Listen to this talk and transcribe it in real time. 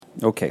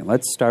Okay,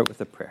 let's start with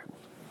a prayer.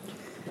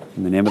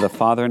 In the name of the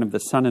Father, and of the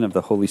Son, and of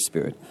the Holy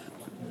Spirit.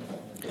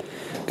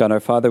 God our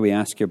Father, we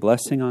ask your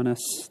blessing on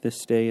us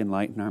this day.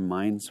 Enlighten our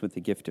minds with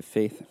the gift of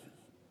faith.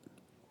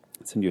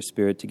 Send your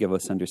Spirit to give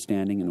us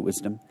understanding and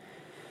wisdom,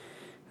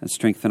 and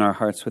strengthen our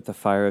hearts with the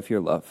fire of your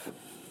love.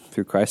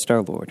 Through Christ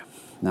our Lord.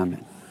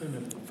 Amen.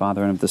 Amen.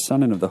 Father, and of the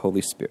Son, and of the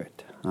Holy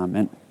Spirit.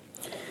 Amen.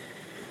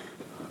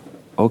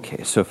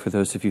 Okay, so for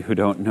those of you who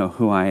don't know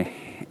who I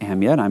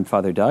am yet, I'm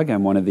Father Doug.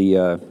 I'm one of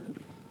the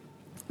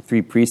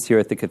three priests here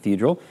at the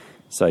cathedral.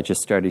 So I just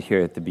started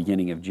here at the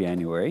beginning of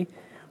January.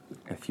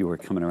 If you were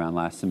coming around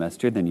last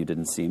semester, then you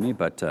didn't see me,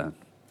 but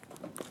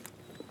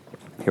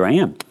here I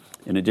am.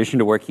 In addition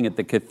to working at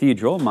the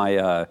cathedral,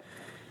 my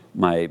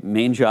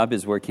main job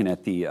is working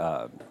at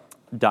the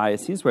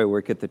diocese, where I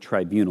work at the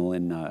tribunal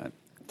in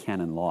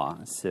canon law.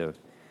 So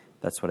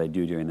that's what I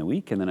do during the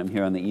week, and then I'm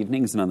here on the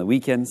evenings and on the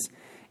weekends.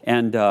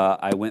 And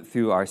I went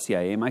through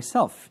RCIA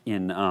myself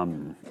in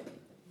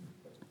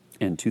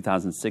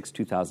 2006,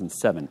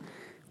 2007,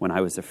 when I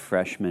was a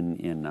freshman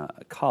in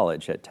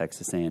college at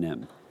Texas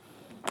A&M.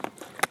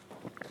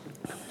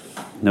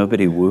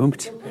 Nobody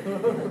whooped?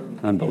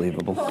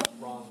 Unbelievable.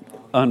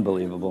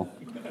 Unbelievable.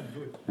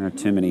 There are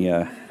too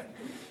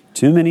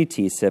many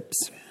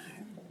T-sips.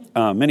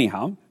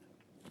 Anyhow,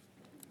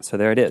 so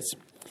there it is.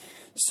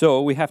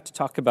 So we have to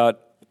talk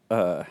about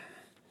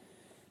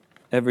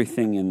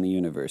everything in the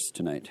universe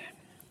tonight.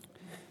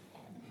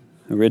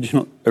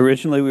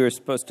 Originally, we were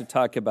supposed to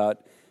talk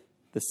about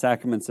the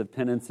sacraments of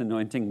penance,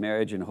 anointing,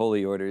 marriage, and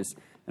holy orders,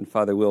 and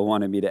Father Will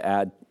wanted me to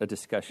add a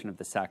discussion of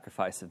the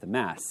sacrifice of the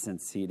Mass,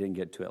 since he didn't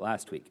get to it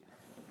last week.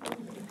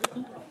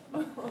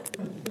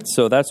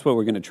 So that's what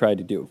we're going to try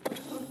to do,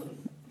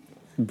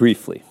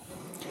 briefly.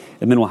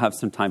 And then we'll have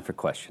some time for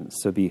questions,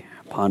 so be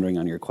pondering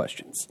on your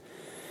questions.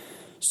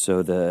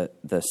 So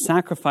the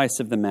sacrifice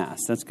of the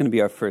Mass, that's going to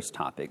be our first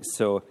topic.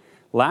 So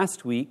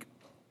last week,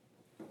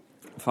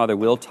 Father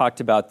Will talked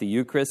about the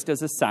Eucharist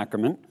as a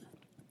sacrament,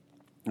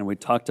 and we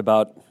talked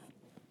about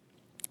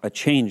a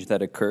change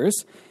that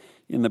occurs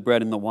in the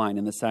bread and the wine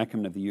in the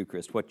sacrament of the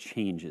Eucharist. What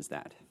change is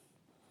that?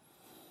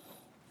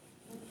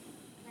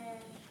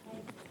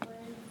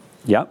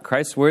 Yeah,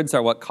 Christ's words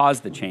are what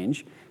caused the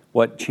change.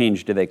 What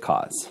change do they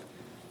cause?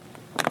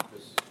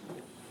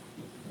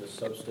 The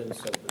substance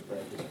of the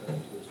bread is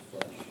turned to his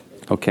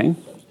flesh. Okay.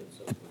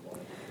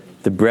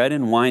 The bread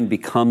and wine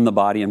become the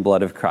body and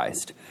blood of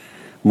Christ.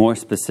 More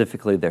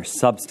specifically, their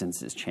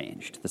substance is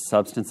changed. The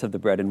substance of the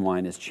bread and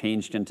wine is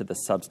changed into the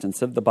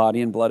substance of the body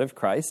and blood of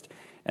Christ,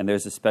 and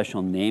there's a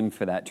special name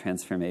for that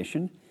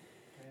transformation.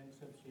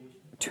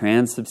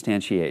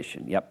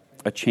 Transubstantiation.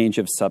 Yep, a change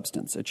of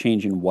substance, a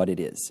change in what it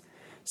is.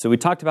 So we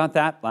talked about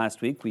that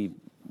last week. We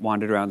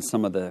wandered around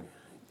some of the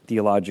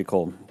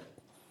theological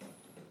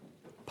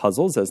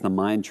puzzles as the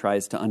mind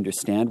tries to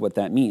understand what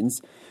that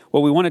means.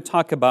 What we want to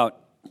talk about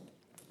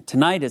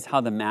tonight is how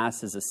the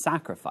Mass is a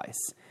sacrifice.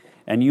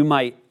 And you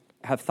might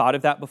have thought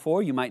of that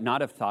before. You might not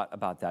have thought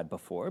about that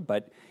before.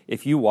 But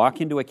if you walk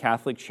into a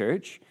Catholic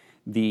church,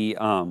 the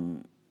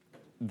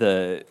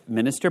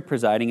minister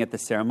presiding at the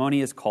ceremony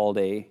is called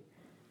a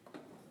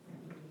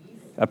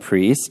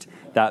priest.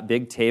 That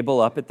big table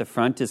up at the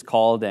front is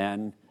called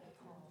and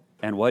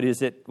what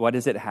is it? What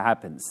is it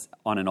happens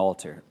on an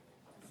altar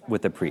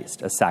with a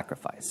priest? A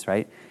sacrifice,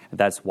 right?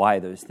 That's why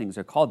those things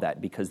are called that,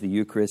 because the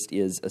Eucharist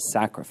is a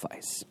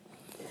sacrifice.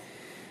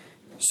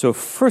 So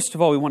first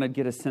of all, we want to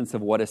get a sense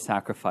of what a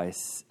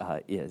sacrifice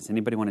is.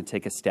 Anybody want to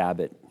take a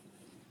stab at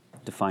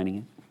defining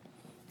it?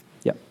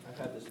 Yep. I've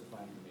had this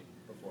defined for me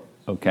before.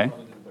 So okay.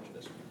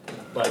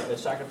 But a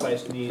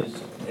sacrifice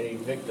needs a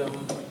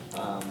victim.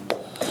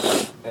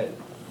 It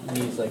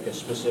needs like a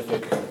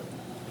specific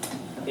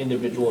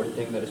individual or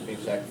thing that is being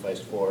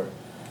sacrificed for.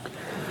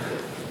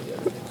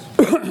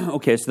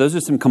 Okay, so those are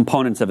some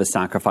components of a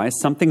sacrifice.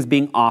 Something's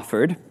being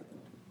offered.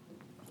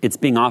 It's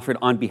being offered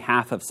on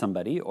behalf of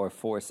somebody or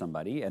for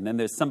somebody. And then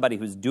there's somebody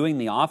who's doing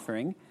the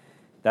offering.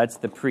 That's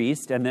the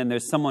priest. And then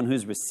there's someone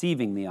who's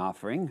receiving the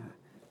offering.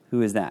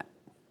 Who is that?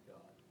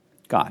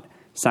 God.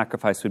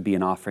 Sacrifice would be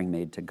an offering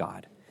made to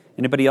God.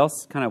 Anybody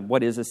else? Kind of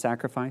what is a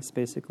sacrifice,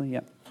 basically?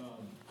 Yep.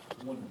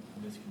 One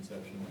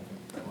misconception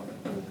I think a lot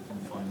of people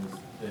find is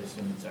they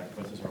assume that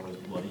sacrifices are always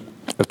bloody.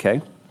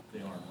 Okay. They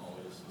aren't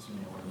always,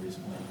 assuming they weren't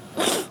recently.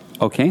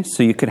 Okay,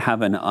 so you could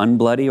have an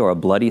unbloody or a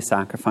bloody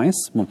sacrifice.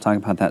 We'll talk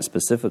about that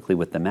specifically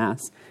with the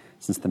Mass,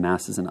 since the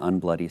Mass is an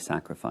unbloody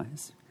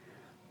sacrifice.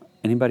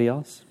 Anybody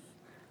else?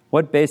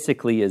 What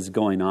basically is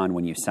going on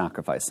when you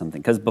sacrifice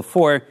something? Because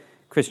before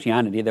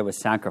Christianity, there were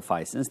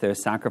sacrifices. There are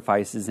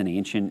sacrifices in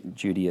ancient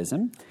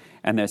Judaism,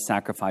 and there's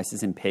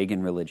sacrifices in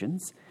pagan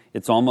religions.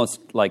 It's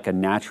almost like a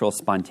natural,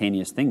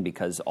 spontaneous thing,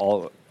 because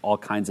all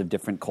kinds of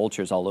different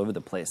cultures all over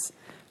the place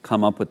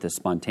come up with this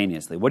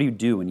spontaneously. What do you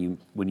do when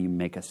you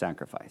make a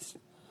sacrifice?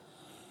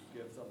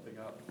 Give something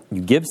up.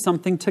 You give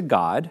something to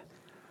God,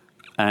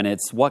 and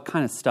it's what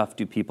kind of stuff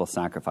do people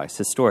sacrifice?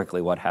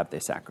 Historically, what have they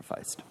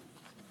sacrificed?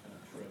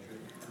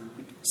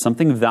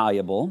 Something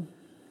valuable,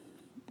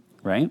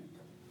 right?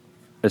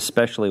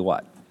 Especially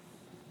what?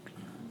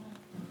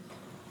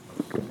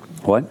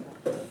 What?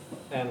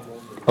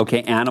 Animals.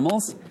 Okay,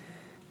 animals.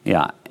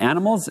 Yeah,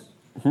 animals.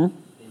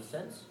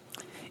 Incense?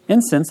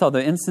 Incense, although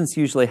incense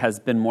usually has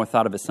been more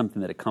thought of as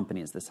something that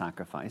accompanies the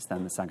sacrifice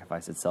than the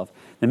sacrifice itself.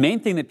 The main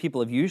thing that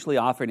people have usually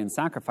offered in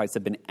sacrifice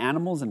have been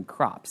animals and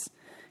crops.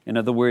 In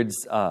other words,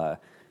 the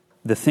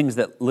things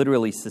that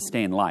literally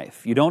sustain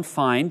life. You don't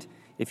find,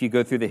 if you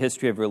go through the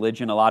history of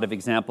religion, a lot of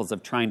examples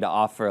of trying to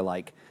offer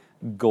like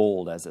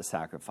gold as a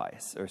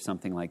sacrifice or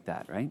something like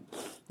that, right?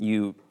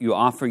 You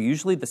offer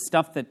usually the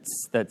stuff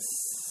that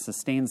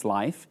sustains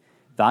life,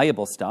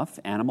 valuable stuff,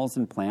 animals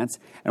and plants.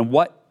 And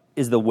what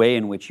is the way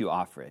in which you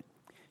offer it?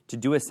 To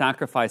do a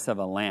sacrifice of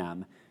a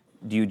lamb,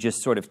 do you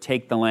just sort of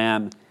take the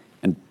lamb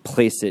and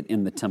place it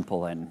in the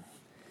temple and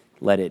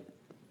let it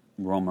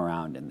roam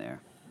around in there?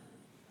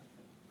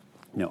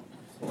 No.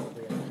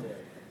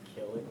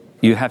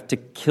 You have to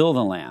kill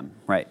the lamb,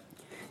 right?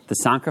 The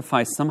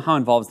sacrifice somehow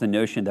involves the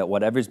notion that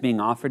whatever's being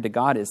offered to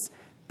God is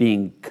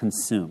being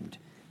consumed.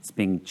 It's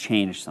being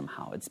changed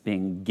somehow. It's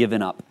being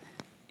given up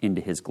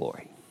into his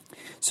glory.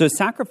 So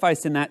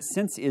sacrifice in that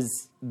sense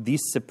is the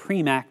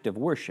supreme act of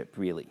worship,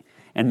 really.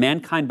 And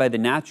mankind, by the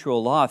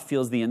natural law,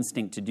 feels the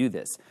instinct to do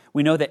this.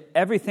 We know that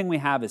everything we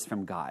have is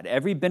from God.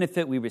 Every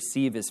benefit we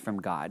receive is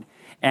from God.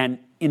 And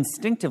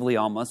instinctively,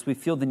 almost, we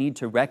feel the need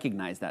to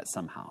recognize that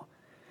somehow.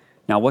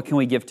 Now, what can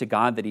we give to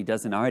God that he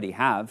doesn't already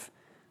have?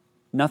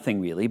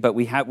 Nothing really, but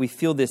we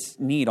feel this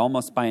need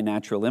almost by a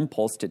natural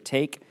impulse to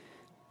take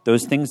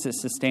those things that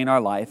sustain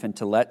our life and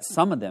to let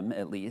some of them,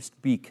 at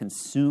least, be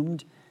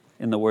consumed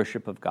in the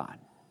worship of God.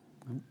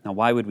 Now,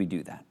 why would we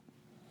do that?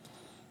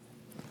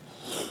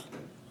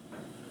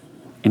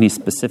 Any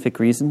specific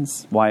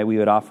reasons why we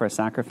would offer a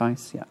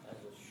sacrifice? Yeah. As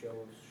a show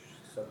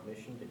of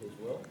submission to his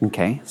will.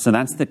 Okay, so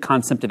that's the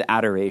concept of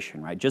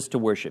adoration, right? Just to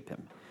worship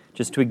him,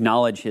 just to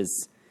acknowledge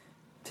his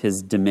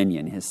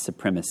dominion, his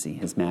supremacy,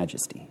 his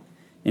majesty.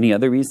 Any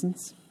other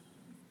reasons?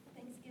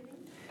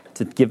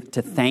 Thanksgiving.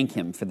 To thank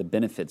him for the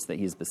benefits that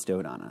he's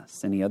bestowed on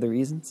us. Any other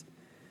reasons?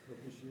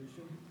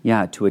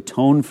 Yeah, to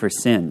atone for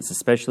sins,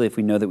 especially if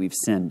we know that we've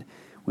sinned.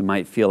 We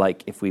might feel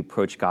like if we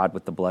approach God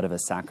with the blood of a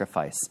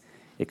sacrifice,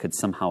 it could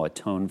somehow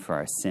atone for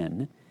our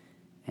sin.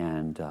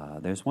 And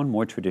there's one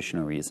more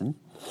traditional reason.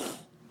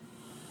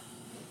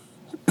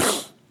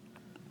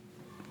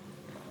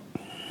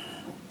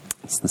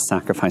 It's the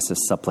sacrifice of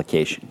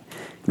supplication,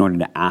 in order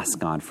to ask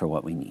God for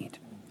what we need.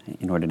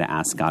 In order to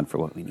ask God for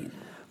what we need.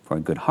 For a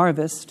good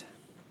harvest,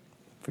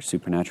 for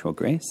supernatural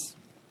grace,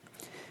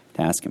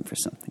 to ask him for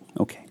something.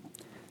 Okay,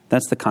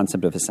 that's the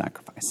concept of a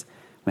sacrifice.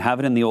 We have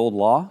it in the old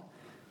law.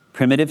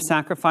 Primitive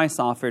sacrifice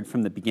offered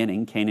from the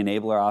beginning. Cain and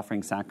Abel are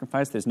offering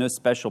sacrifice. There's no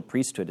special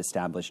priesthood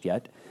established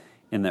yet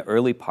in the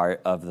early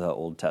part of the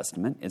Old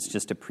Testament. It's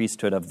just a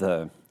priesthood of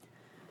the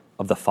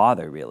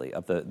father, really,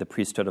 of the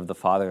priesthood of the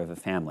father of a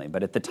family.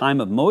 But at the time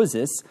of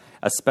Moses,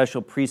 a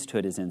special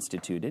priesthood is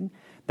instituted.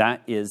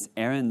 That is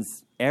Aaron,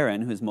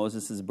 who's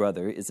Moses'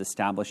 brother, is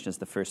established as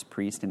the first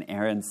priest, and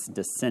Aaron's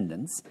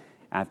descendants,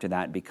 after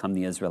that, become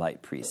the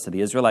Israelite priests. So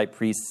the Israelite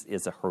priests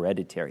is a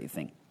hereditary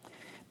thing.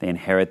 They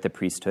inherit the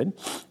priesthood.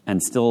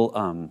 And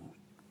still,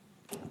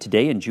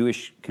 today in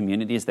Jewish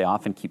communities, they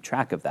often keep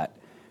track of that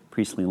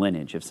priestly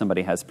lineage, if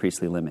somebody has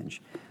priestly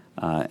lineage.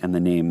 And the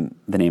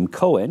name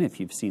Cohen, if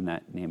you've seen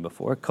that name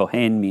before,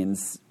 Kohen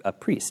means a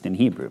priest in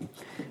Hebrew.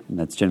 And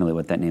that's generally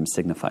what that name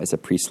signifies, a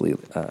priestly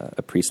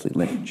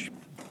lineage.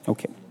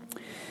 Okay.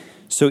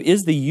 So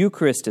is the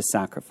Eucharist a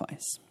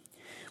sacrifice?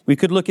 We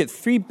could look at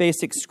three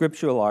basic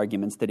scriptural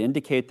arguments that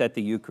indicate that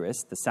the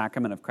Eucharist, the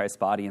sacrament of Christ's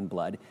body and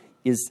blood,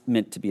 is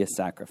meant to be a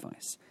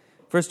sacrifice.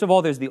 First of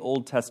all, there's the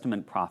Old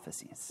Testament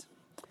prophecies.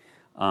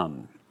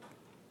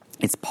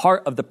 It's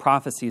part of the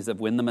prophecies of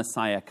when the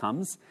Messiah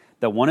comes,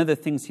 that one of the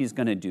things he's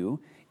going to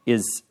do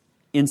is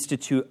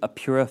institute a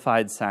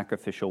purified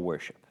sacrificial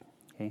worship.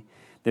 Okay?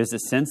 There's a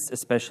sense,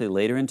 especially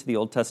later into the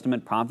Old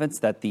Testament prophets,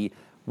 that the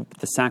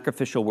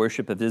sacrificial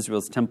worship of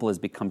Israel's temple has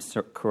become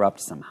corrupt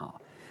somehow.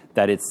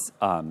 That it's,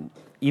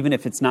 even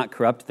if it's not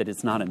corrupt, that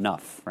it's not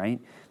enough, right?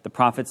 The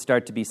prophets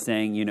start to be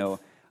saying,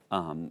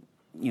 could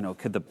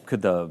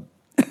the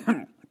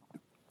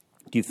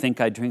do you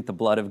think I drink the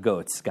blood of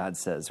goats, God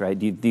says, right?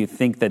 Do you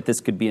think that this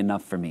could be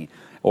enough for me?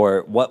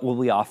 Or what will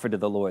we offer to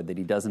the Lord that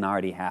he doesn't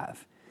already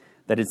have?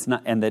 That it's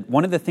not, and that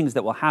one of the things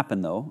that will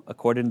happen, though,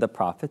 according to the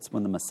prophets,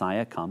 when the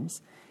Messiah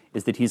comes,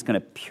 is that he's going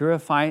to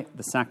purify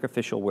the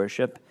sacrificial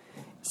worship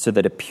so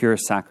that a pure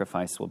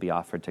sacrifice will be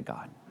offered to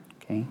God.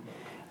 Okay?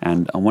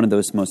 And one of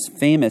those most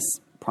famous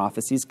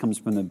prophecies comes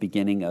from the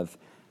beginning of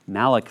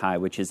Malachi,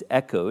 which is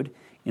echoed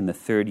in the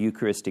third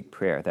Eucharistic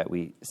prayer that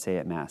we say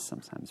at Mass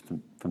sometimes.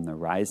 From the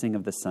rising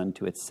of the sun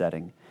to its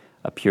setting,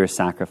 a pure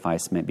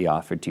sacrifice may be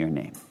offered to your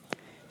name.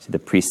 So the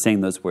priest saying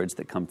those words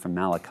that come from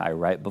Malachi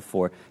right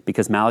before,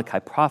 because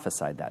Malachi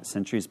prophesied that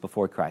centuries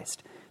before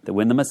Christ, that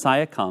when the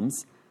Messiah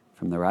comes,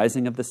 from the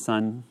rising of the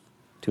sun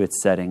to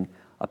its setting,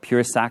 a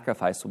pure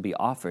sacrifice will be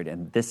offered.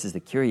 And this is the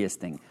curious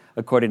thing.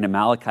 According to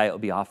Malachi, it will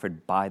be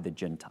offered by the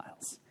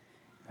Gentiles,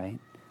 right?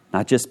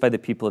 Not just by the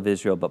people of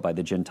Israel, but by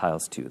the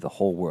Gentiles too, the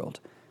whole world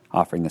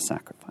offering the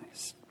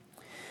sacrifice.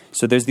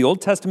 So there's the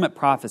Old Testament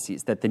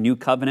prophecies that the new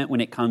covenant, when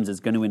it comes, is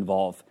going to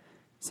involve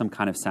some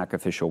kind of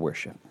sacrificial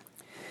worship.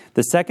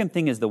 The second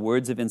thing is the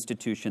words of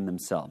institution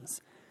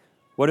themselves.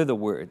 What are the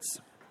words?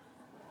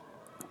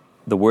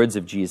 The words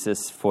of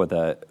Jesus for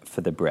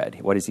the bread.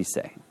 What does he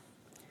say?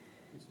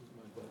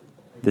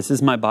 This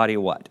is my body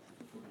what?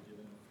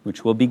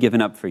 Which will be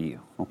given up for you.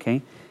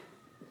 Okay?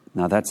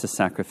 Now that's a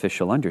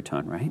sacrificial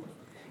undertone, right?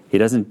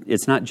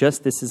 It's not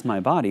just this is my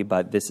body,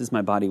 but this is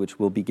my body which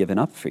will be given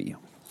up for you.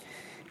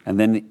 And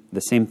then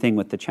the same thing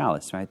with the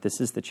chalice, right?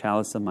 This is the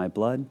chalice of my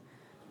blood.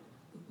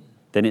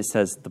 Then it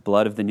says the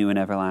blood of the new and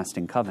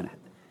everlasting covenant.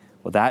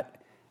 Well, that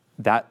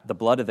the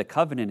blood of the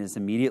covenant is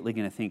immediately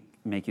going to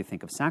make you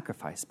think of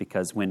sacrifice,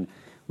 because when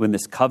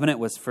this covenant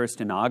was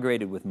first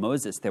inaugurated with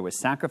Moses, there were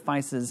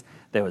sacrifices,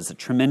 there was a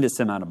tremendous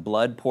amount of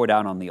blood poured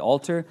out on the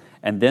altar,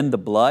 and then the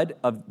blood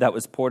that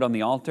was poured on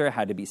the altar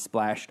had to be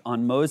splashed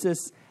on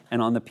Moses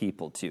and on the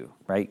people too,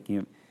 right?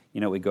 You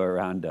know, we go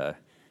around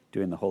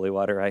doing the holy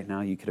water right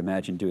now. You could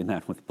imagine doing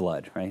that with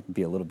blood, right? It'd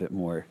be a little bit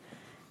more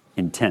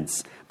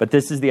intense. But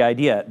this is the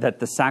idea that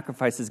the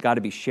sacrifice has got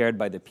to be shared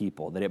by the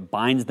people, that it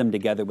binds them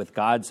together with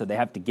God, so they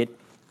have to get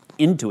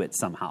into it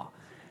somehow,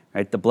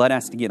 right? The blood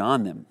has to get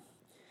on them.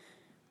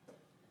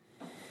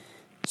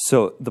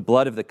 So the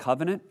blood of the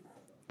covenant,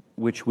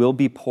 which will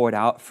be poured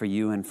out for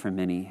you and for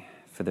many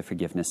for the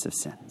forgiveness of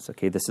sins.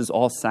 Okay, this is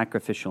all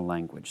sacrificial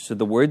language. So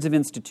the words of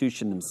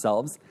institution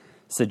themselves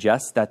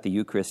suggest that the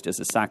Eucharist is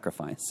a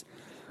sacrifice.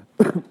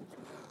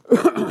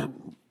 And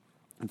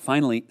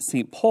finally,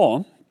 St.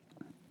 Paul,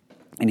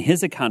 in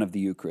his account of the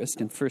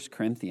Eucharist in 1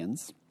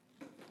 Corinthians,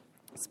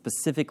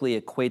 specifically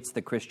equates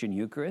the Christian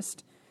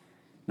Eucharist,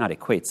 not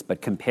equates,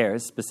 but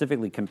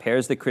specifically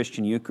compares the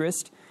Christian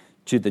Eucharist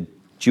to the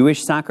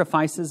Jewish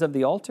sacrifices of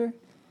the altar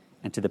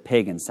and to the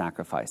pagan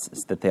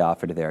sacrifices that they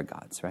offer to their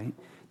gods, right?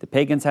 The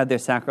pagans had their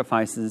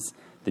sacrifices,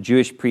 the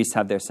Jewish priests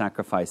have their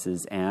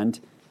sacrifices, and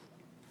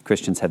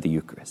Christians have the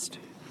Eucharist,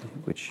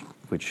 which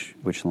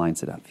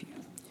lines it up for you.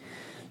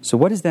 So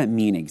what does that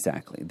mean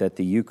exactly, that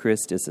the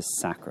Eucharist is a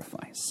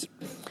sacrifice?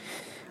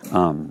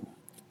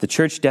 The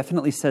Church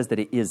definitely says that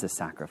it is a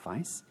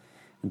sacrifice.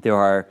 There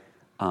are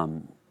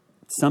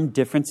some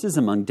differences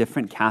among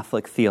different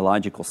Catholic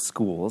theological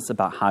schools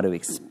about how to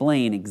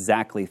explain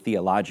exactly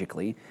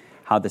theologically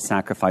how the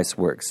sacrifice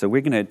works. So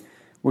we're going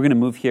to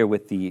move here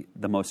with the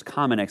most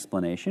common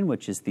explanation,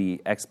 which is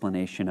the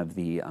explanation of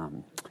the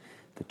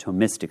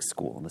Thomistic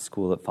school, the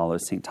school that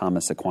follows St.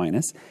 Thomas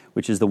Aquinas,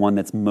 which is the one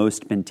that's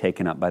most been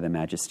taken up by the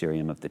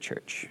magisterium of the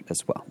Church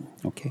as well.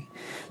 Okay,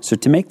 so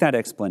to make that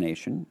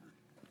explanation,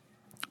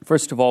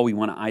 first of all, we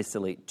want to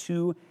isolate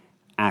two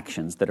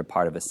actions that are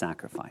part of a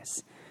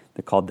sacrifice.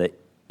 They're called the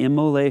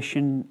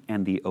immolation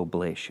and the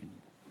oblation.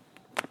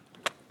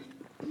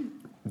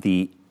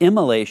 The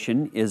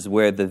immolation is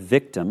where the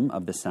victim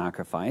of the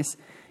sacrifice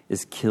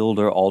is killed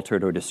or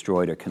altered or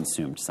destroyed or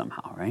consumed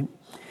somehow, right?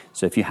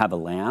 So if you have a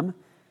lamb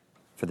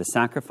for the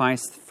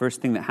sacrifice, the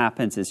first thing that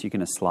happens is you're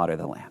going to slaughter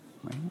the lamb,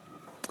 right?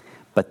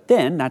 But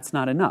then that's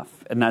not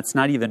enough, and that's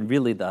not even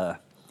really the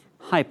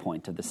high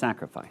point of the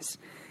sacrifice.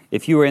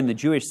 If you were in the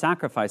Jewish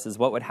sacrifices,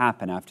 what would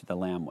happen after the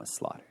lamb was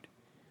slaughtered?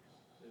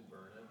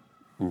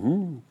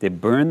 They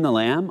burn the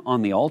lamb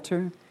on the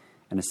altar,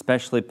 and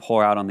especially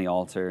pour out on the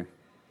altar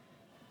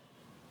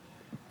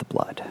the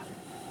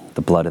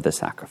blood of the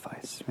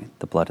sacrifice, right?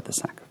 The blood of the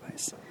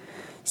sacrifice.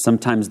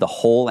 Sometimes the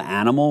whole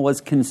animal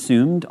was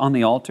consumed on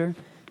the altar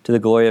to the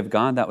glory of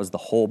God. That was the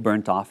whole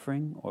burnt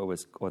offering, or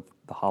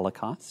the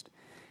Holocaust.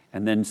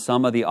 And then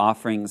some of the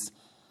offerings,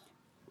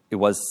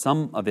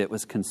 some of it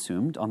was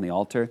consumed on the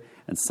altar,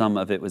 and some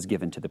of it was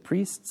given to the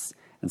priests,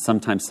 and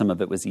sometimes some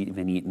of it was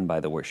even eaten by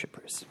the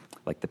worshipers,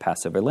 like the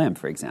Passover lamb,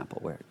 for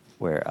example,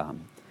 where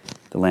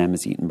the lamb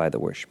is eaten by the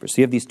worshipers.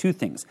 So you have these two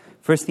things.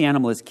 First, the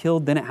animal is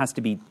killed, then it has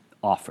to be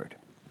offered.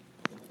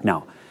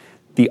 Now,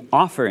 the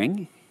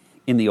offering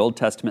in the Old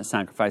Testament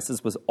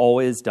sacrifices was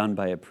always done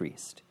by a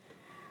priest.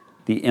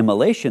 The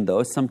immolation,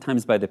 though,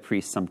 sometimes by the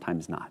priest,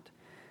 sometimes not.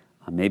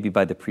 Maybe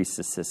by the priest's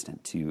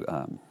assistant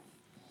to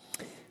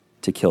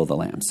kill the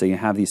lamb. So you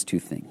have these two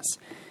things.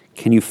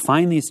 Can you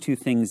find these two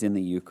things in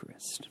the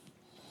Eucharist?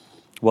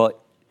 Well,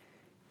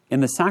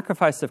 in the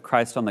sacrifice of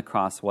Christ on the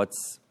cross,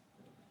 what's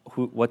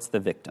the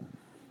victim?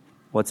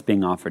 What's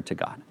being offered to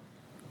God?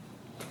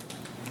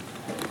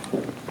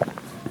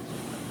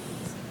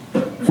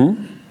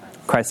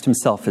 Christ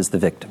himself is the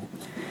victim.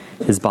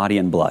 His body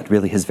and blood,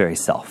 really his very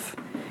self,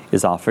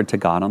 is offered to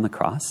God on the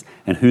cross.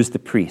 And who's the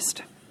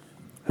priest?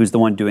 Who's the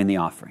one doing the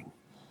offering?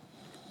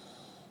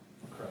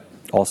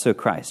 Christ. Also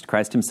Christ.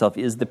 Christ himself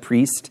is the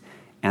priest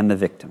and the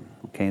victim.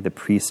 Okay, the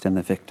priest and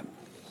the victim.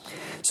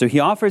 So he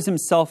offers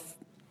himself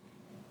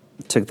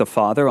to the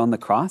Father on the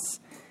cross.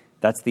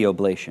 That's the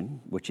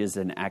oblation, which is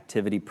an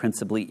activity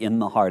principally in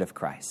the heart of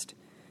Christ,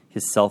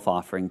 his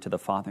self-offering to the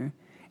Father.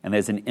 And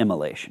there's an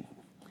immolation.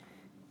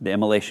 The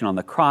immolation on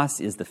the cross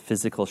is the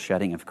physical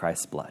shedding of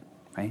Christ's blood,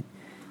 right?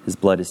 His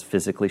blood is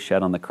physically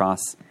shed on the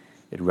cross.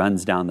 It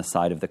runs down the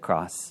side of the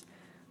cross.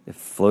 It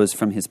flows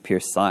from his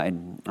pierced side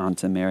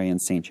onto Mary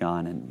and St.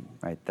 John, and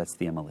right, that's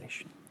the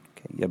immolation.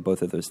 Okay, you have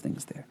both of those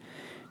things there.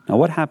 Now,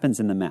 what happens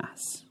in the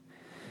Mass?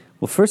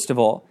 Well, first of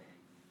all,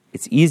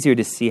 it's easier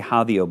to see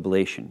how the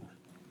oblation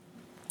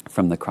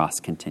from the cross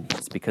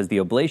continues, because the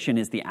oblation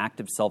is the act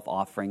of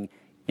self-offering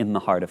in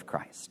the heart of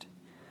Christ.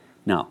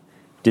 Now,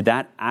 did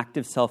that act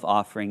of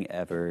self-offering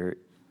ever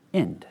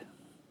end?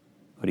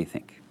 What do you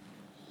think?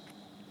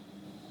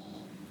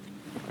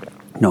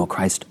 No,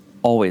 Christ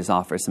always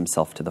offers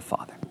himself to the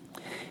Father.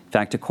 In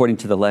fact, according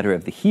to the letter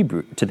of the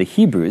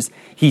Hebrews,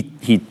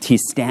 he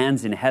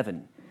stands in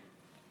heaven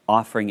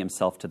offering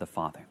himself to the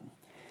Father.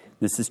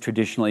 This has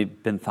traditionally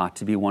been thought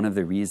to be one of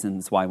the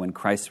reasons why when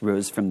Christ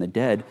rose from the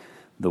dead,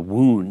 the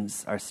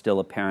wounds are still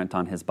apparent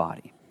on his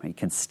body. You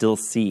can still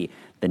see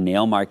the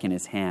nail mark in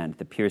his hand,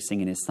 the piercing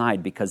in his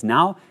side, because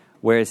now,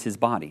 where is his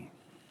body?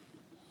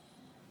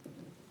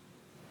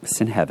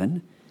 It's in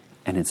heaven,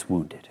 and it's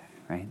wounded,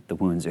 right? The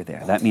wounds are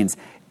there. That means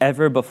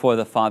ever before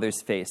the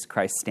Father's face,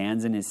 Christ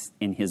stands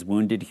in his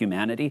wounded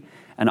humanity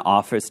and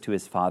offers to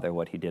his Father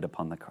what he did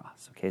upon the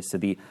cross. Okay, so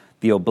the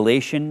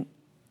oblation,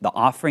 the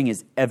offering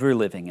is ever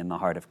living in the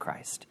heart of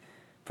Christ.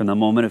 From the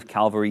moment of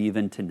Calvary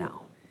even to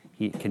now,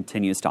 he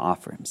continues to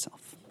offer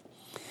himself.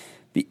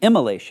 The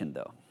immolation,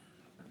 though.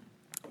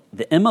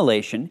 The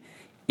immolation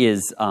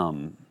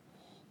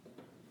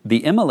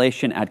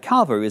at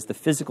Calvary is the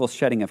physical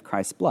shedding of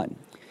Christ's blood.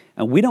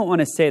 And we don't want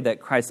to say that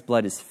Christ's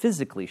blood is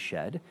physically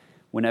shed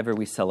whenever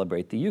we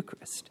celebrate the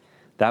Eucharist.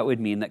 That would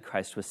mean that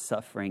Christ was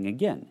suffering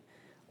again,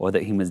 or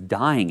that he was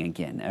dying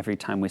again every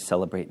time we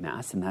celebrate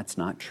Mass, and that's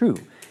not true.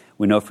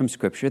 We know from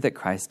Scripture that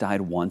Christ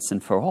died once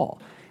and for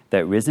all,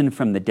 that risen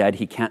from the dead,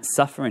 he can't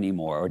suffer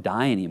anymore or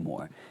die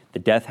anymore. The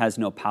death has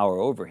no power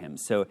over him.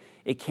 So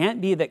it can't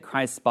be that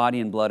Christ's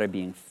body and blood are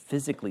being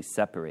physically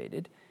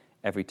separated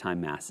every time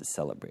Mass is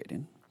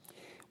celebrated.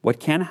 What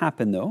can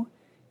happen, though,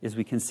 is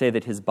we can say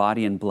that his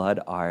body and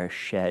blood are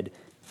shed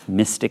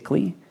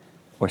mystically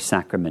or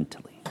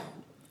sacramentally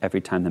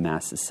every time the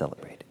Mass is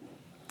celebrated.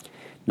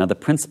 Now, the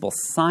principal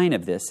sign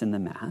of this in the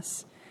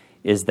Mass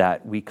is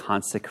that we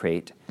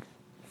consecrate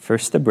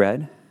first the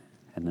bread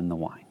and then the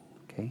wine,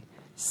 okay?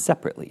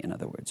 Separately, in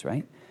other words,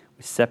 right?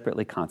 We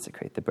separately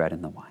consecrate the bread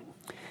and the wine.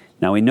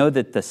 Now, we know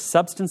that the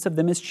substance of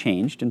them is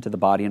changed into the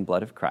body and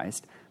blood of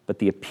Christ, but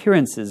the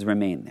appearances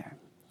remain there.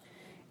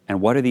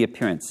 And what are the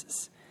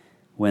appearances?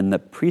 When the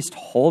priest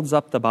holds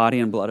up the body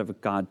and blood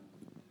of God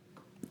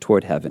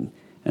toward heaven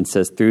and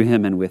says, through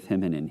him and with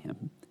him and in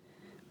him,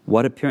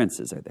 what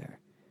appearances are there?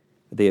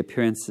 Are they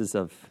appearances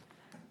of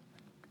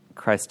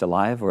Christ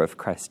alive or of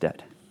Christ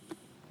dead?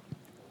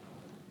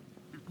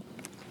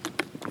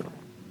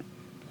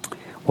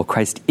 Well,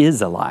 Christ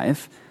is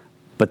alive,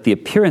 but the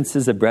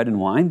appearances of bread and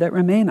wine that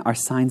remain are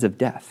signs of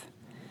death,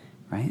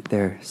 right?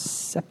 They're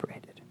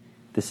separated.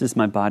 This is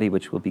my body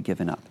which will be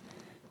given up.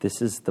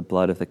 This is the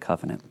blood of the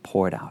covenant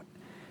poured out,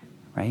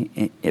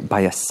 right?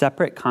 By a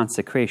separate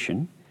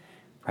consecration,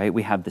 right,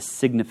 we have the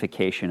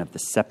signification of the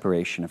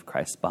separation of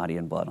Christ's body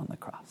and blood on the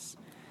cross.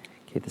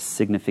 Okay, the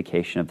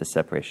signification of the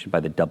separation by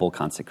the double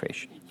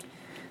consecration.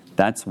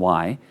 That's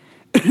why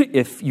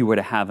if you were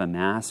to have a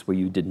Mass where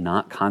you did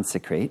not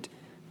consecrate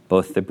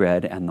both the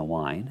bread and the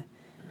wine,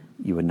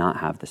 you would not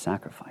have the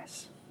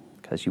sacrifice,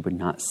 because you would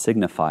not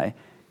signify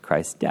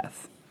Christ's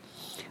death.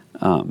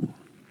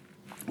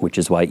 Which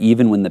is why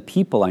even when the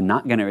people are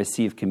not going to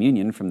receive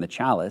communion from the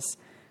chalice,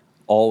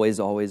 always,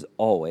 always,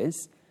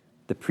 always,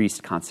 the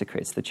priest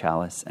consecrates the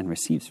chalice and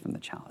receives from the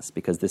chalice,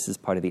 because this is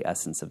part of the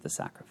essence of the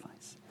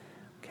sacrifice.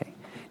 Okay.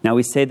 Now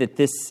we say that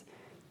this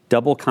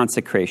double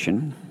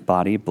consecration,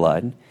 body,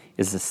 blood,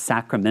 is a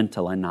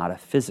sacramental and not a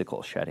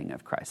physical shedding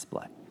of Christ's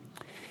blood.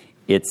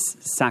 It's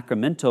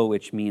sacramental,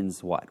 which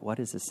means what? What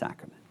is a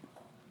sacrament?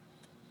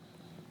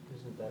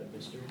 Isn't that a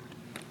mystery?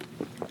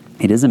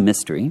 It is a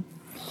mystery,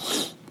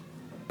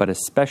 but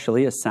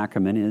especially a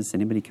sacrament is,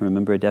 anybody can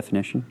remember a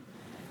definition?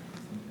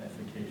 An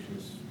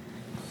efficacious,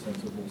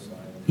 sensible sign.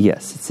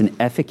 Yes, it's an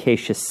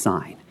efficacious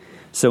sign.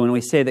 So when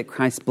we say that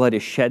Christ's blood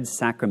is shed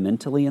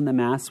sacramentally in the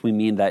Mass, we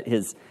mean that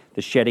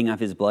the shedding of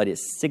his blood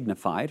is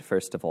signified,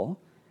 first of all.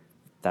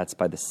 That's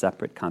by the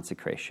separate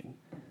consecration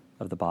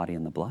of the body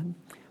and the blood.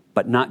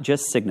 But not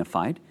just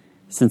signified.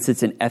 Since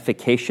it's an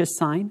efficacious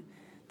sign,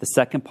 the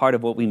second part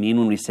of what we mean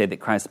when we say that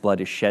Christ's blood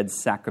is shed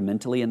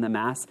sacramentally in the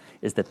Mass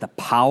is that the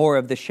power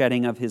of the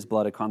shedding of his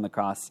blood upon the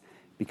cross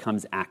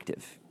becomes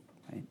active,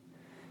 right?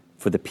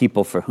 For the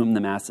people for whom the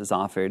Mass is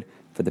offered,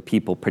 for the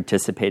people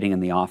participating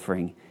in the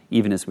offering,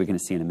 even as we're going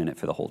to see in a minute,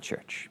 for the whole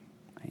church,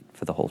 right?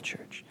 For the whole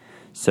church.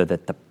 So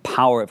that the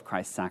power of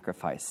Christ's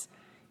sacrifice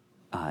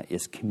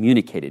is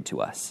communicated to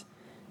us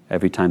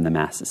every time the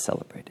Mass is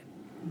celebrated.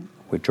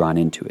 We're drawn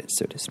into it,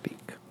 so to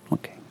speak.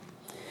 Okay.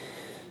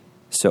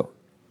 So,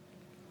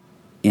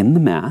 in the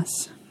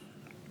Mass,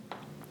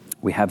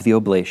 we have the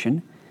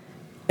oblation,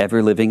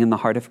 ever living in the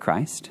heart of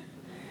Christ,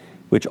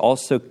 which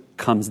also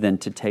comes then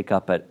to take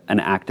up an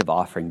act of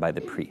offering by the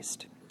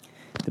priest.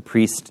 The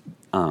priest,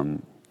 the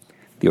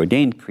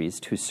ordained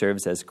priest, who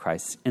serves as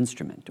Christ's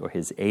instrument or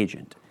his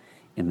agent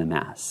in the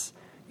Mass.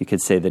 You could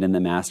say that in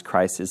the Mass,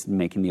 Christ is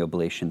making the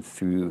oblation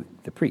through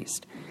the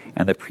priest.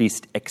 And the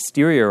priest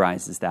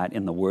exteriorizes that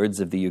in the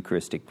words of the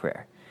Eucharistic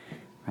prayer,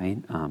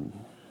 right?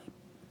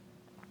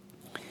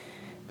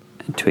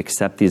 To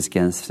accept these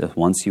gifts,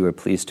 once you are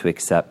pleased to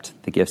accept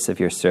the gifts of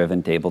your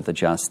servant Abel the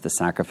just, the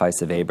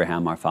sacrifice of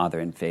Abraham our father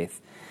in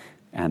faith,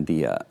 and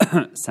the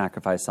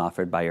sacrifice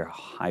offered by your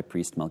high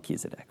priest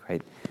Melchizedek,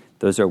 right?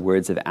 Those are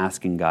words of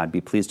asking God,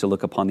 be pleased to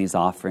look upon these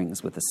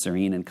offerings with a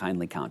serene and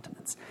kindly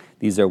countenance.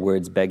 These are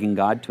words begging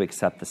God to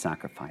accept the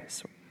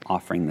sacrifice,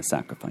 offering the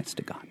sacrifice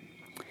to God.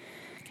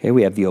 Okay,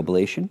 we have the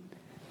oblation.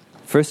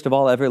 First of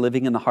all, ever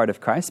living in the heart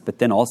of Christ, but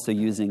then also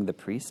using the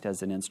priest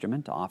as an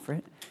instrument to offer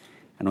it.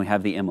 And we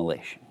have the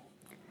immolation,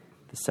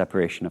 the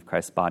separation of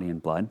Christ's body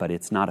and blood, but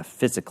it's not a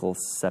physical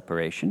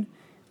separation.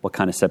 What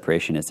kind of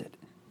separation is it?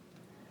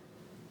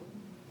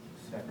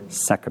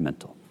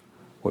 Sacramental,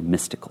 or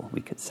mystical,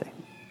 we could say.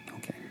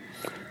 Okay.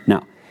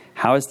 Now,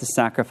 how is the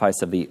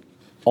sacrifice of the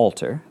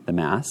altar, the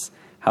Mass,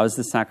 how is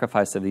the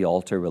sacrifice of the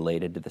altar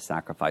related to the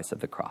sacrifice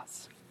of the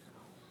cross?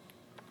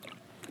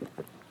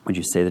 Would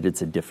you say that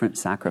it's a different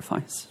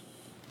sacrifice?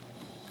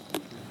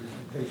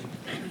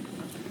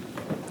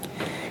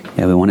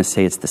 Yeah, we want to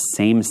say it's the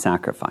same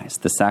sacrifice.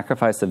 The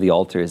sacrifice of the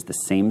altar is the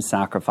same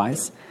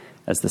sacrifice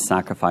as the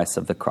sacrifice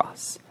of the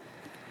cross.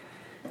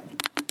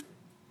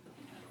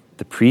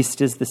 The priest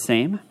is the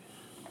same.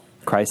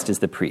 Christ is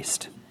the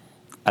priest.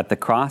 At the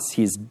cross,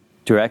 he's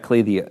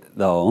directly the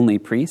only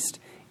priest.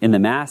 In the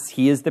Mass,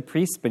 he is the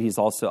priest, but he's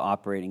also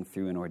operating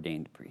through an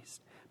ordained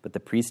priest. But the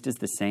priest is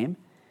the same,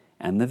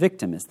 and the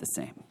victim is the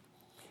same.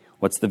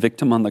 What's the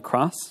victim on the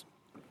cross?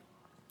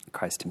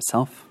 Christ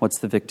himself. What's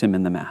the victim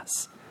in the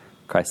Mass?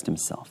 Christ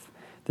himself.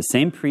 The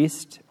same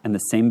priest and the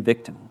same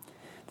victim.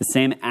 The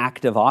same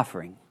act of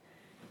offering,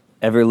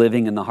 ever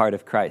living in the heart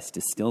of Christ,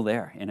 is still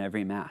there in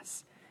every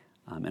Mass.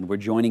 And we're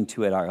joining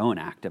to it our own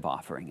act of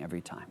offering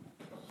every time.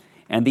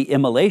 And the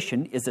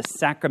immolation is a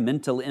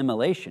sacramental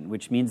immolation,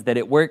 which means that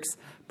it works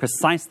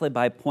precisely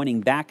by pointing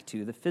back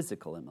to the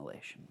physical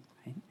immolation.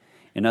 Right?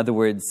 In other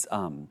words,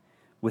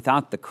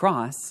 without the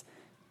cross,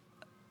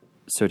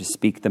 so to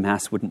speak, the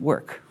Mass wouldn't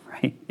work.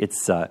 Right?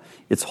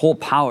 Its whole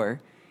power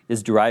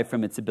is derived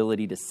from its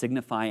ability to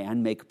signify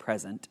and make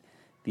present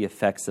the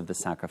effects of the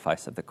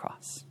sacrifice of the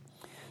cross.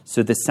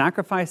 So the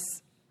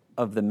sacrifice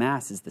of the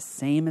Mass is the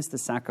same as the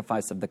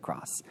sacrifice of the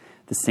cross.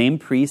 The same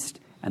priest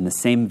and the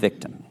same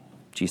victim,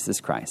 Jesus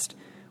Christ.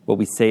 What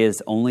we say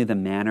is only the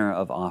manner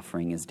of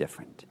offering is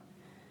different.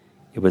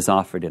 It was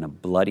offered in a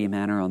bloody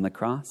manner on the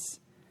cross,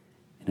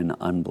 in an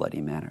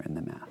unbloody manner in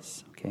the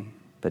Mass. Okay?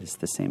 But it's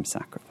the same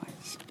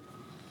sacrifice.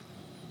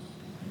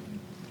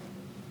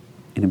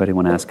 Anybody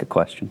want to ask a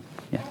question?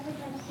 Yeah. I have a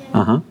question.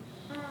 Uh-huh.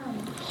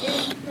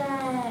 Is the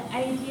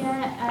idea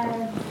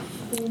of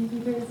in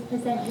Hebrews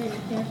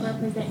therefore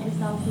present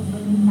yourselves as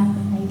living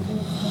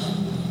sacrifices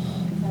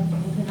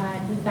to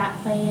God, does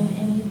that play in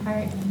any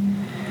part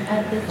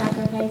of the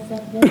sacrifice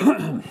of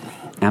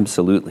this?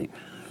 Absolutely.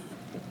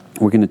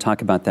 We're going to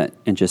talk about that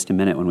in just a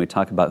minute when we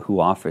talk about who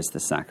offers the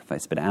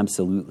sacrifice, but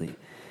absolutely.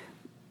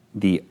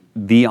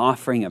 The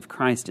offering of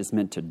Christ is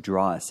meant to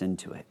draw us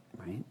into it,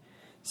 right?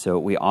 So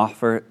we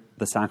offer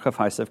the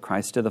sacrifice of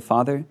Christ to the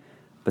Father,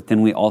 but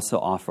then we also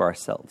offer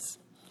ourselves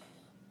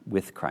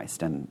with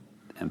Christ and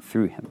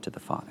through him to the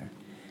Father.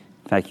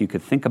 In fact, you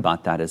could think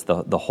about that as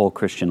the whole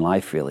Christian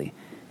life really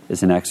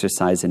is an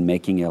exercise in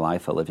making your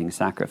life a living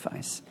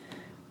sacrifice.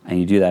 And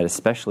you do that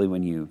especially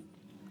when you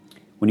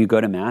go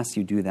to Mass,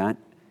 you do that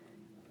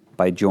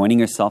by joining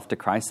yourself to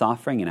Christ's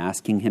offering and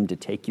asking him to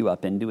take you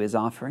up into his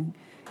offering.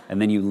 And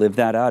then you live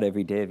that out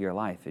every day of your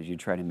life as you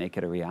try to make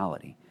it a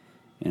reality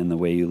in the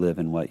way you live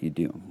and what you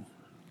do.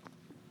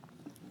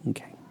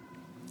 Okay.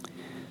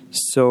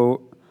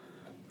 So,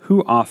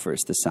 who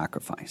offers the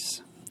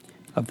sacrifice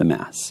of the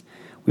Mass?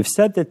 We've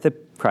said that the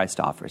Christ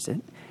offers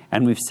it,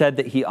 and we've said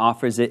that he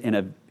offers it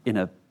in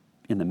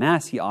the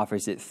Mass. He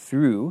offers it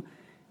through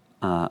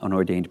an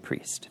ordained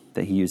priest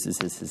that he uses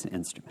as his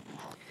instrument,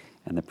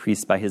 and the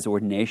priest, by his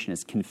ordination,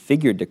 is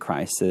configured to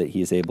Christ so that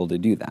he is able to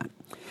do that.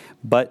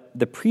 But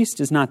the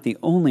priest is not the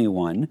only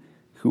one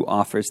who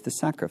offers the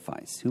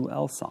sacrifice. Who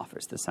else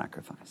offers the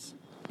sacrifice?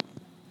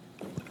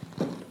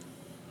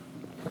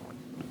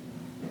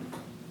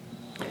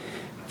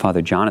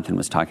 Father Jonathan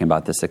was talking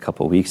about this a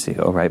couple weeks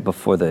ago, right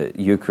before the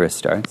Eucharist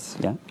starts.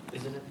 Yeah?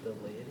 Isn't it the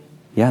laity?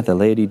 Yeah, the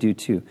laity do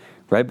too.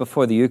 Right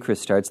before the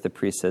Eucharist starts, the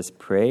priest says,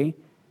 "Pray,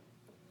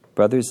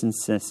 brothers and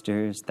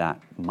sisters, that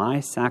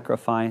my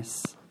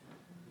sacrifice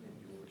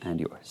and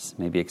yours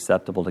may be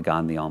acceptable to God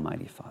and the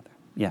Almighty Father."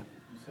 Yeah.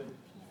 You said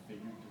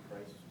configured to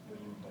Christ. What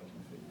do you mean by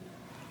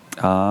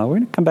configured? We're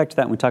going to come back to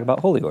that when we talk about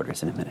holy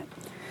orders in a minute.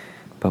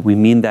 But we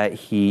mean that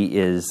he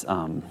is...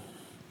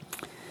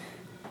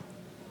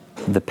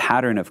 the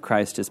pattern of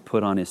Christ is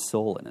put on his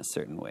soul in a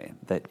certain way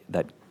that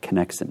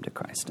connects him to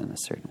Christ in a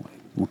certain way.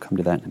 We'll come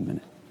to that in a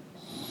minute.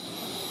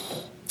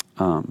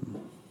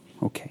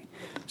 Okay.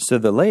 So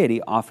the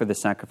laity offer the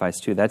sacrifice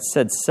too. That's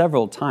said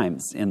several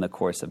times in the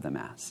course of the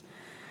Mass.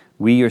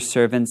 We, your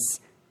servants,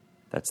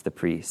 that's the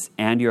priests,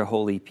 and your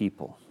holy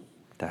people,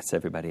 That's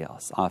everybody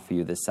else. Offer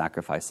you this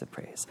sacrifice of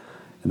praise.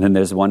 And then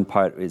there's one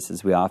part that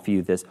says we offer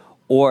you this,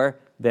 or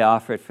they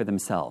offer it for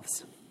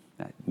themselves,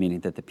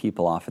 meaning that the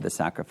people offer the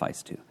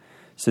sacrifice to.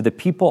 So the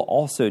people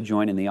also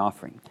join in the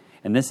offering.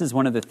 And this is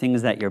one of the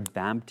things that your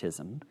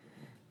baptism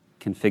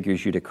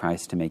configures you to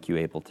Christ to make you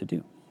able to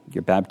do.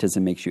 Your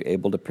baptism makes you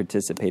able to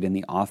participate in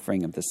the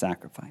offering of the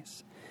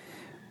sacrifice.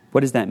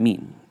 What does that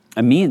mean?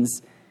 It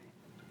means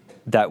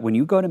that when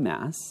you go to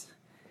Mass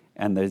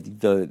and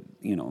the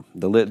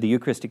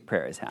Eucharistic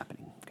prayer is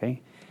happening,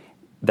 okay,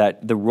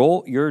 that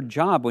your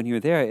job when you're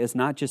there is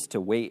not just to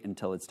wait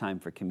until it's time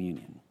for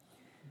communion,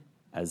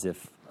 as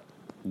if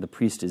the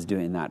priest is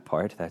doing that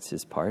part, that's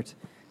his part,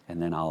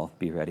 and then I'll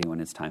be ready when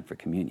it's time for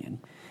communion.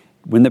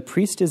 When the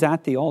priest is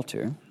at the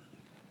altar,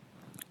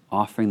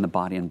 offering the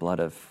body and blood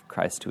of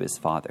Christ to his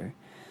Father,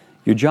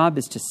 your job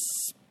is to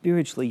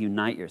spiritually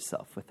unite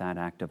yourself with that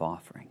act of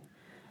offering.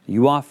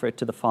 You offer it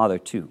to the Father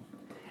too.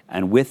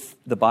 And with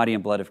the body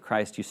and blood of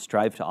Christ, you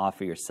strive to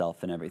offer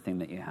yourself and everything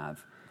that you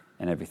have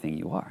and everything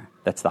you are.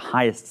 That's the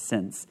highest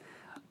sense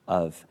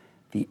of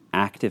the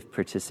active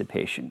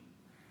participation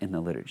in the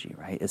liturgy,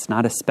 right? It's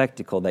not a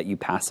spectacle that you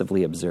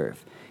passively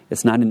observe.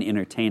 It's not an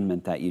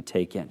entertainment that you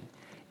take in.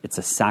 It's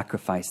a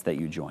sacrifice that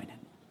you join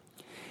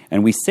in.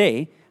 And we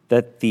say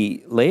that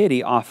the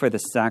laity offer the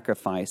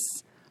sacrifice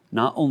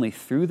not only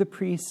through the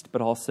priest,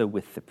 but also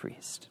with the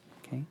priest.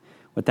 Okay?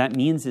 What that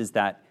means is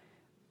that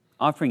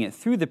offering it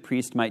through the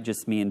priest might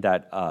just mean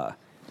that,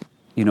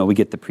 we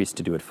get the priest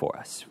to do it for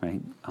us,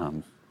 right?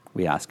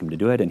 We ask him to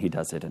do it, and he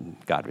does it, and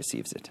God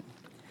receives it.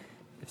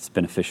 It's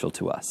beneficial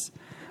to us.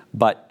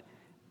 But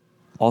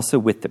also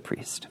with the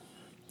priest.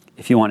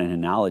 If you want an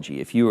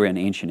analogy, if you were an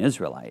ancient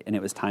Israelite and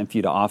it was time for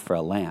you to offer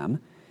a lamb,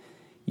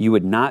 you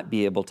would not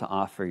be able to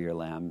offer your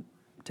lamb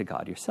to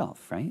God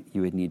yourself, right?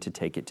 You would need to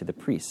take it to the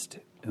priest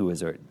who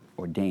is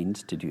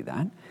ordained to do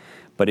that.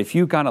 But if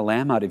you got a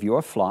lamb out of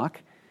your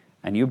flock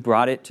and you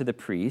brought it to the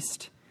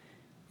priest,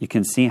 you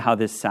can see how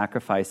this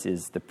sacrifice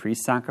is the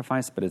priest's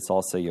sacrifice, but it's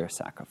also your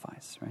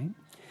sacrifice, right?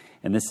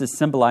 And this is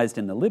symbolized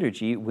in the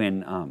liturgy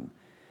when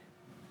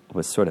it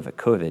was sort of a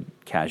COVID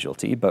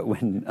casualty, but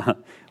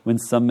when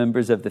some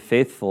members of the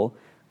faithful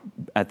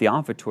at the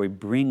offertory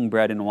bring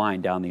bread and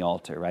wine down the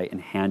altar, right,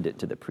 and hand it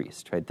to the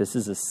priest, right? This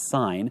is a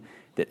sign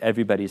that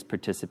everybody's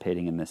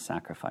participating in this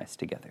sacrifice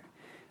together.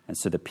 And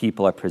so the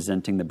people are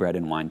presenting the bread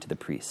and wine to the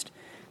priest,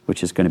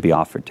 which is going to be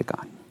offered to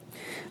God.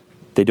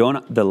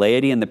 The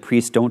laity and the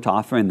priest don't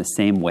offer in the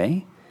same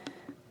way,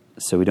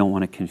 so we don't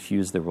want to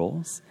confuse the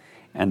roles.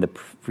 And the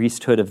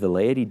priesthood of the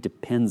laity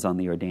depends on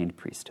the ordained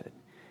priesthood.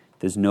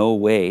 There's no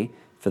way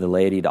for the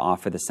laity to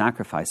offer the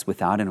sacrifice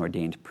without an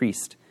ordained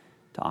priest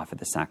to offer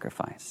the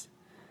sacrifice.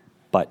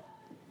 But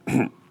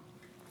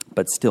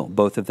still,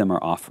 both of them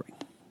are offering,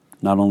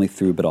 not only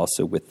through but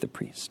also with the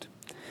priest.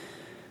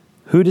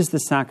 Who does the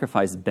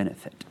sacrifice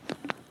benefit?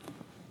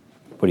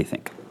 What do you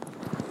think?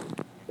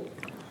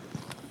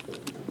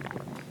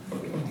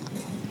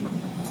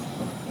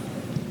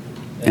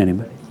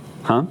 Anybody?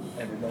 Huh?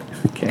 Everybody.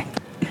 Okay.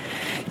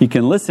 You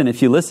can listen.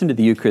 If you listen to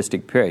the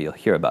Eucharistic prayer, you'll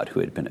hear about who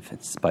it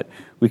benefits. But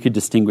we could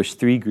distinguish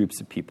three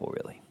groups of people,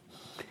 really.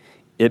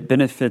 It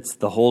benefits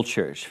the whole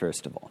church,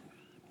 first of all.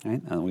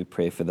 Right? And we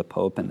pray for the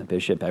Pope and the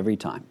Bishop every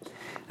time.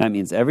 That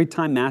means every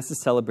time Mass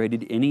is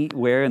celebrated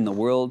anywhere in the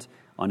world,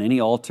 on any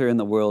altar in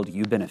the world,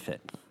 you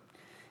benefit.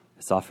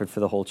 It's offered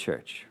for the whole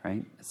church,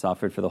 right? It's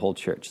offered for the whole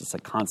church. It's a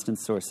constant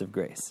source of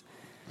grace.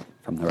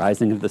 From the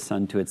rising of the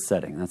sun to its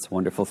setting. That's a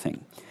wonderful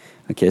thing.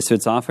 Okay, so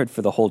it's offered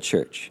for the whole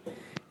church.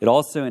 It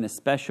also, in a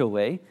special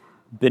way,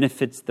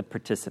 benefits the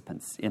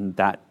participants in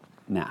that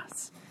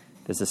Mass.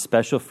 There's a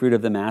special fruit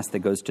of the Mass that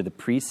goes to the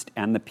priest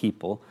and the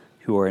people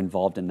who are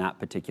involved in that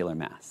particular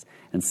Mass.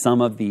 And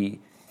some of the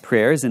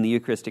prayers in the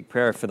Eucharistic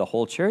prayer are for the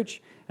whole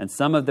church, and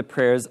some of the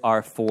prayers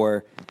are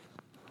for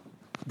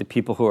the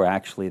people who are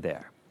actually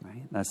there.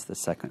 Right? That's the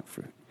second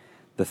fruit.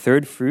 The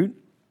third fruit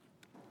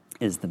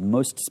is the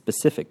most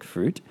specific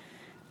fruit,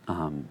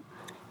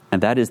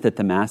 and that is that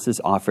the Mass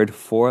is offered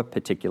for a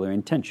particular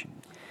intention.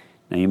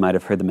 Now, you might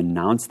have heard them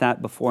announce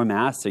that before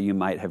Mass, or you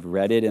might have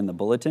read it in the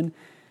bulletin.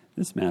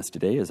 This Mass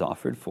today is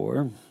offered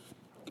for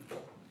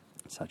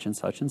such and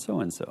such and so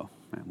and so.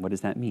 What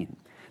does that mean?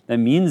 That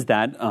means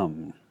that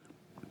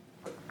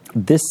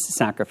this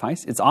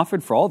sacrifice, it's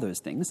offered for all those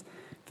things,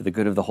 for the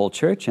good of the whole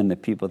church and the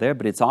people there,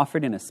 but it's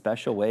offered in a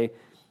special way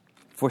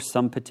for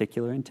some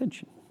particular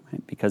intention.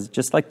 Right? Because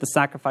just like the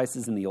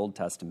sacrifices in the Old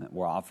Testament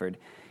were offered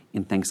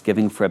in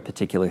thanksgiving for a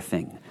particular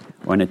thing,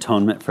 or an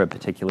atonement for a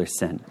particular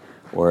sin,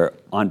 or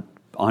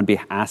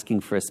asking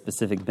for a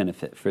specific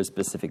benefit for a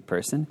specific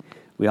person,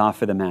 we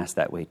offer the Mass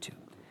that way too.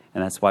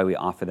 And that's why we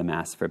offer the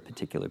Mass for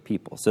particular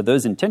people. So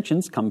those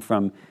intentions come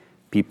from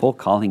people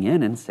calling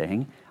in and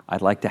saying,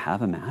 I'd like to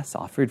have a Mass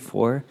offered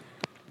for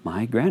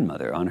my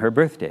grandmother on her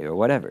birthday or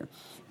whatever.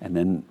 And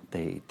then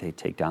they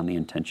take down the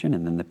intention,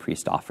 and then the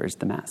priest offers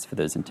the Mass for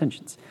those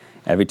intentions.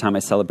 Every time I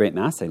celebrate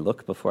Mass, I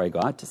look before I go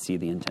out to see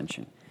the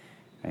intention.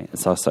 Right?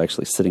 It's also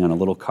actually sitting on a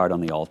little card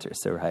on the altar.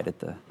 So right at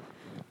the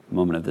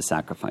moment of the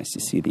sacrifice,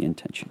 you see the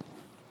intention.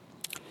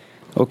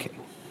 Okay.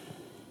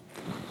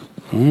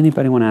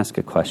 Anybody want to ask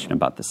a question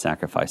about the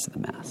sacrifice of the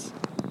Mass?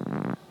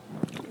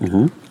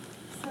 Mm-hmm.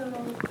 So,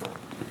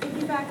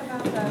 piggyback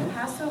about the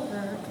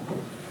Passover,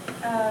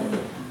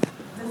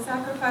 the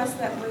sacrifice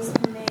that was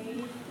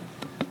made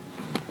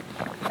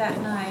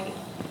that night,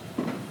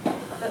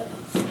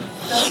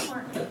 those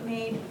weren't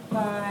made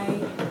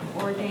by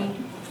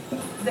ordained,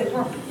 they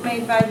weren't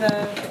made by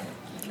the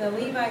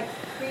Levite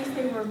priest,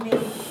 they were made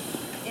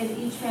in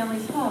each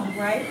family's home,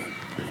 right?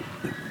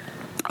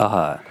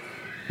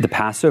 The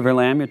Passover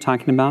lamb you're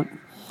talking about?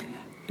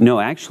 No,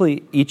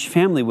 actually, each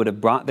family would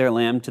have brought their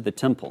lamb to the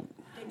temple.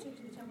 They took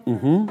to the temple.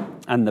 Mm-hmm.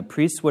 And the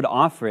priest would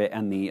offer it,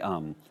 and the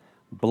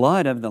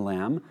blood of the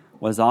lamb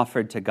was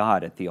offered to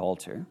God at the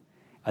altar.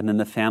 And then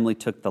the family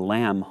took the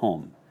lamb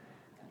home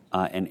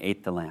and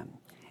ate the lamb.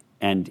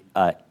 And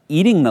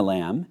eating the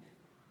lamb,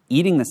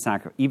 eating the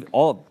sacrifice,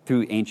 all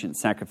through ancient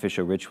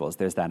sacrificial rituals,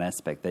 there's that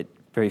aspect that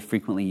very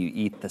frequently you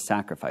eat the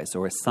sacrifice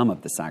or some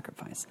of the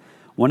sacrifice.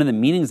 One of the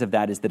meanings of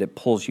that is that it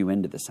pulls you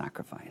into the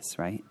sacrifice,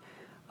 right?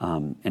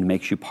 And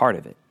makes you part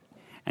of it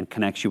and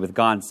connects you with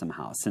God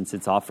somehow, since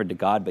it's offered to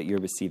God, but you're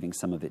receiving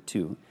some of it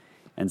too.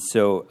 And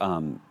so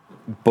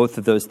both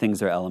of those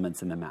things are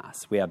elements in the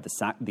Mass. We have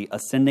the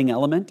ascending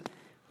element.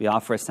 We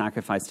offer a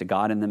sacrifice to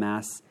God in the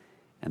Mass,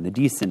 and the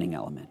descending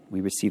element. We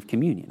receive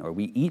communion, or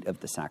we eat of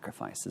the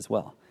sacrifice as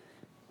well.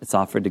 It's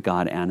offered to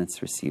God and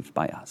it's received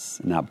by us,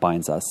 and that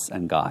binds us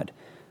and God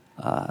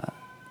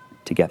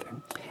together.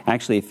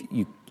 Actually,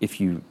 if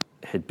you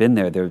had been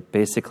there, there's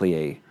basically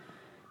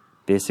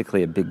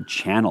a big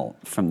channel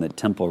from the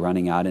temple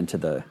running out into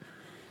the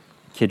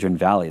Kidron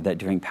Valley that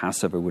during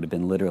Passover would have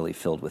been literally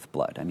filled with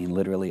blood. I mean,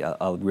 literally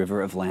a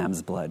river of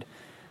lamb's blood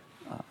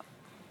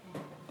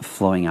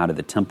flowing out of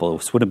the temple.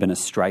 This would have been a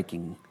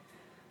striking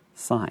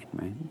sign,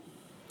 right?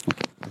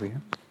 Okay, over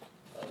here.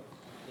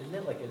 Isn't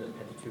it like in the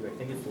Pentateuch, I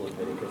think it's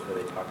Leviticus,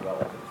 where they talk about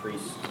like the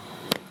priest's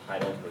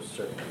entitled to a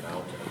certain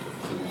amount of the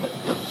food that's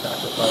being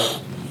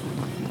sacrificed?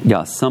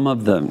 Yeah,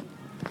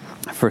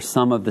 for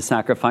some of the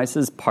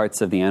sacrifices,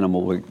 parts of the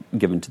animal were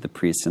given to the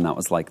priest, and that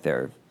was like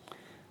their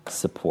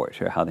support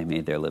or how they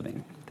made their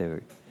living. They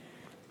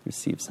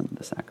received some of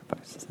the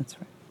sacrifices. That's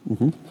right.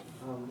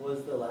 Mm-hmm.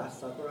 Was the Last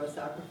Supper a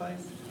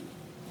sacrifice?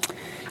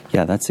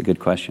 Yeah, that's a good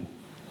question.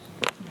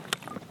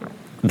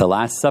 The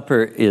Last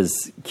Supper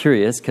is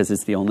curious because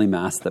it's the only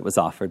Mass that was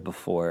offered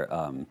before.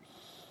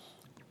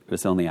 It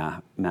was only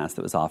a Mass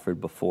that was offered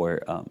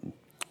before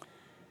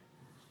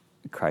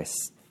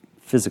Christ's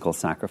physical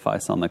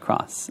sacrifice on the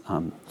cross.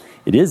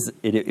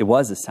 It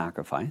was a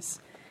sacrifice,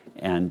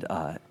 and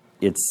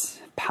its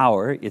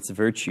power, its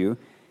virtue,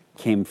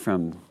 came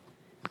from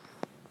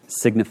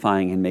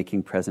signifying and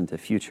making present a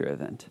future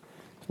event.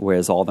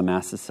 Whereas all the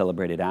Masses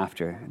celebrated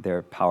after,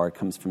 their power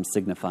comes from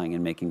signifying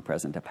and making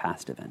present a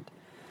past event.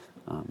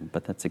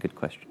 But that's a good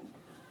question.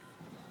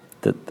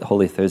 The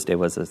Holy Thursday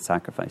was a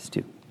sacrifice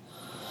too.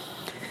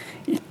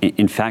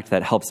 In fact,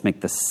 that helps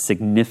make the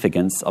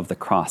significance of the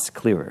cross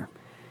clearer.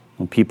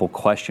 When people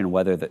question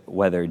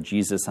whether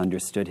Jesus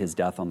understood his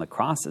death on the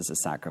cross as a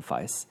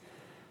sacrifice,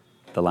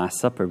 the Last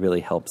Supper really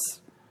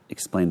helps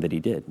explain that he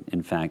did.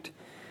 In fact,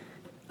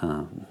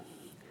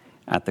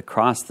 at the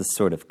cross, the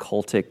sort of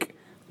cultic,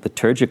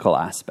 liturgical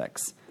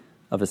aspects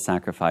of a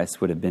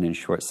sacrifice would have been in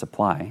short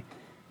supply.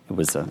 It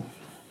was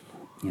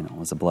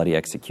a bloody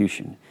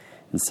execution.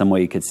 In some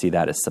way, you could see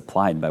that as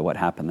supplied by what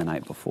happened the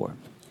night before,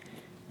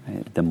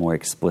 right? The more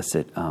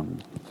explicit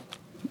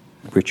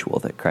ritual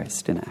that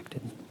Christ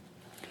enacted.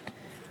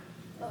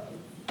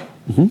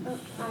 Mm-hmm.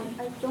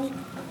 I don't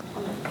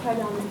quite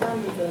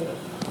understand the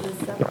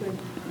sacrament,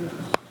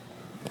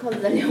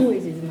 because the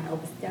language is my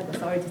obstacle,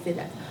 sorry to say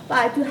that. But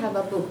I do have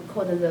a book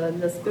called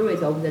The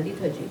Spirit of the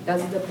Liturgy.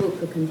 Does the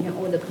book contain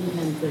all the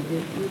content that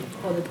you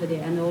taught today,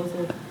 and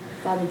also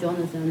Father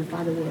Jonathan and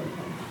Father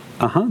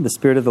Walker? The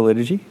Spirit of the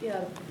Liturgy?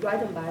 Yeah,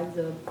 written by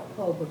the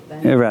Pope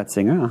Ben.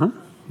 Ratzinger,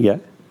 yeah.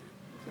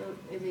 So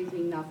it is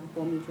enough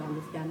for me to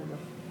understand the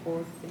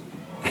whole thing.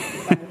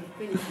 If I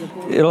finish the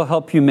book. It'll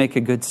help you make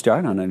a good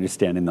start on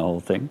understanding the whole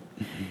thing.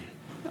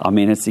 I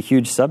mean, it's a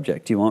huge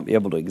subject. You won't be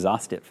able to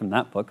exhaust it from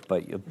that book,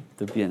 but you'll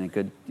be in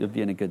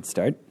a good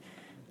start.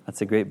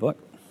 That's a great book.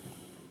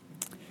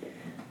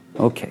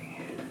 Okay.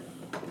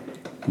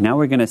 Now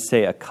we're going to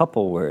say a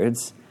couple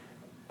words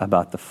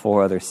about the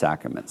 4 other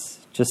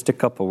sacraments. Just a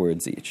couple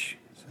words each,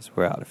 since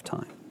we're out of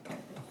time.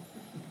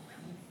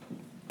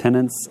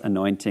 Penance,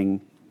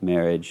 anointing,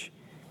 marriage.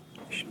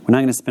 We're not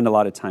going to spend a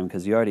lot of time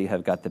because you already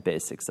have got the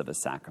basics of a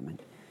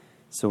sacrament.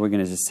 So we're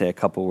going to just say a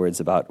couple words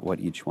about what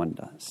each one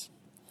does.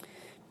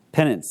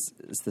 Penance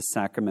is the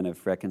sacrament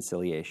of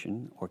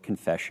reconciliation or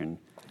confession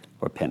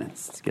or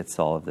penance. It gets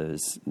all of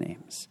those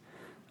names.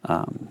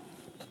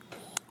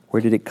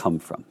 Where did it come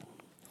from?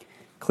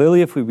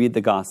 Clearly, if we read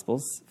the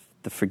Gospels,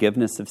 the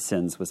forgiveness of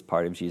sins was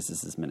part of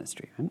Jesus'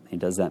 ministry. Right? He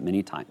does that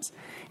many times.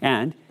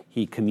 And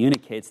he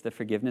communicates the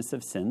forgiveness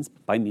of sins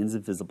by means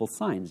of visible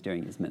signs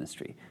during his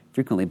ministry,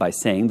 frequently by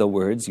saying the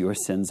words, "Your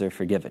sins are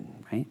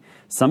forgiven." Right?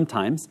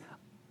 Sometimes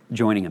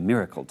joining a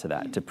miracle to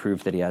that to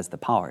prove that he has the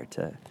power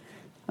to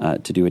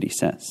to do what he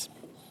says.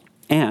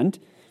 And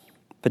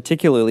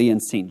particularly in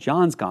St.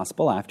 John's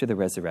Gospel, after the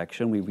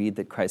resurrection, we read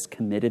that Christ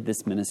committed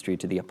this ministry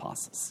to the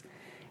apostles.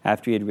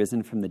 After he had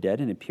risen from the dead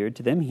and appeared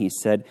to them, he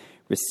said,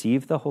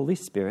 "Receive the Holy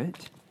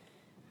Spirit.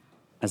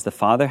 As the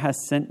Father has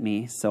sent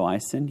me, so I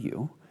send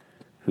you.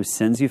 Whose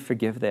sins you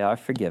forgive, they are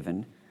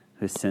forgiven.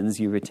 Whose sins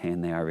you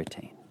retain, they are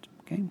retained."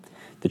 Okay?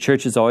 The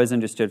church has always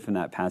understood from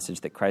that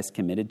passage that Christ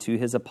committed to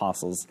his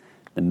apostles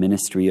the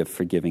ministry of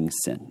forgiving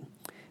sin.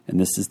 And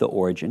this is the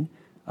origin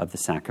of the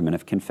sacrament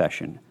of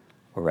confession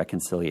or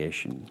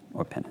reconciliation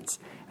or penance.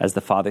 As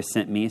the Father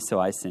sent me, so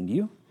I send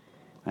you.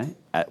 Right?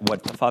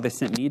 What the Father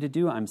sent me to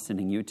do, I'm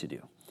sending you to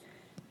do.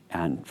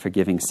 And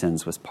forgiving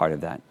sins was part of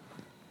that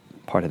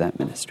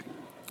ministry.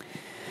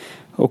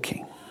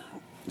 Okay,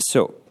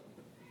 so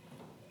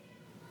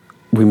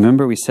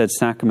remember we said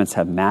sacraments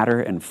have matter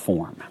and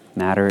form.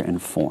 Matter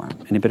and form.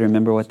 Anybody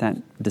remember what that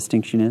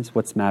distinction is?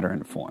 What's matter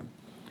and form?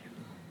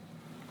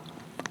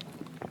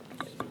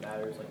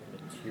 Matter is like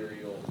the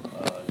material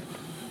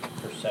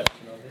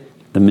perception of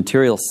it. The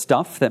material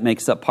stuff that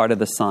makes up part of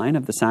the sign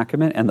of the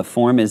sacrament, and the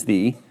form is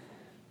the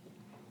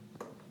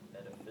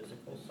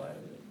metaphysical side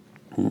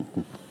of it.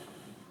 Mm-hmm.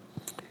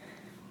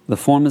 The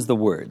form is the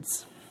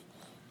words.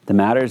 The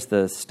matter is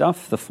the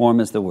stuff, the form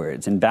is the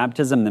words. In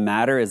baptism, the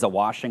matter is a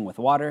washing with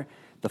water.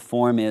 The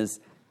form is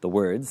the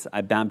words.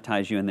 I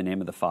baptize you in the name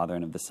of the Father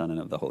and of the Son and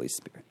of the Holy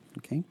Spirit.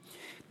 Okay?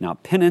 Now,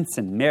 penance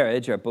and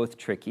marriage are both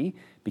tricky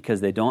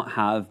because they don't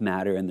have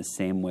matter in the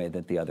same way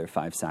that the other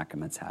 5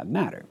 sacraments have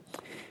matter.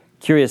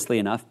 Curiously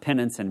enough,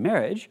 penance and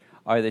marriage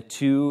are the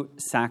 2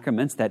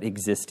 sacraments that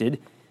existed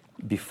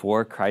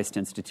before Christ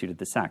instituted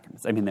the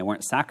sacraments. I mean, they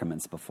weren't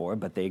sacraments before,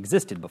 but they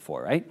existed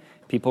before, right?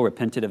 People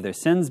repented of their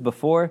sins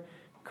before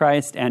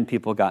Christ, and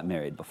people got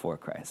married before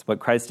Christ. What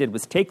Christ did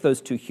was take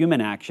those 2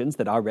 human actions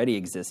that already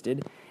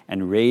existed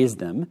and raise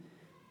them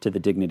to the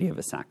dignity of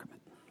a sacrament.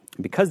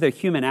 Because they're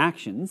human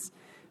actions,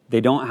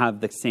 they don't have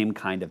the same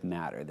kind of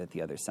matter that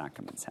the other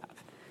sacraments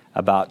have.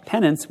 About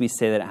penance, we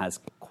say that it has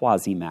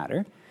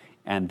quasi-matter,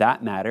 and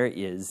that matter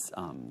is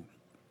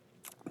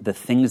the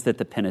things that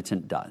the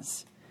penitent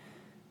does.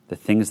 The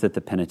things that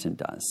the penitent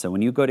does. So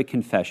when you go to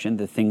confession,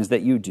 the things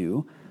that you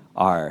do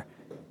are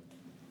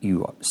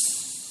you are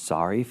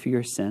sorry for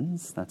your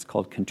sins. That's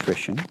called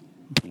contrition,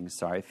 being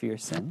sorry for your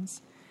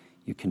sins.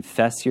 You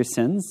confess your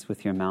sins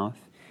with your mouth,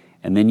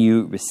 and then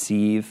you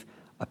receive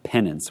a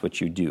penance, which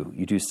you do.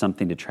 You do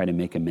something to try to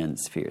make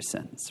amends for your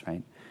sins,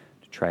 right?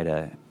 To try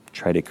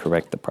to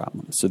correct the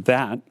problem. So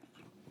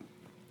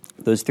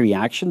those 3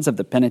 actions of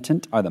the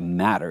penitent are the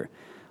matter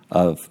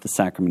of the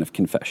sacrament of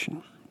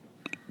confession.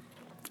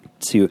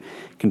 To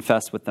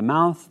confess with the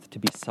mouth, to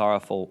be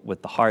sorrowful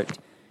with the heart,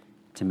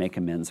 to make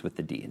amends with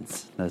the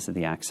deeds. Those are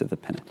the acts of the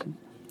penitent.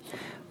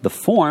 The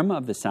form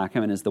of the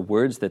sacrament is the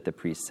words that the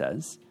priest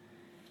says.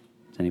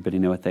 Does anybody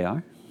know what they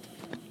are?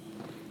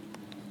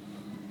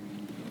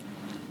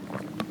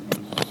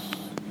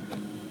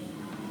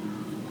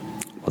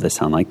 Well, they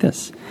sound like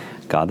this.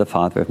 God the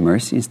Father of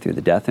mercies, through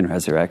the death and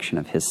resurrection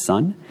of his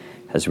Son,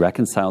 has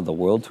reconciled the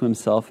world to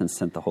himself and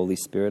sent the Holy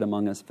Spirit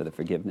among us for the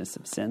forgiveness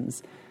of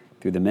sins.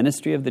 Through the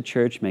ministry of the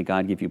church, may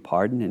God give you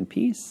pardon and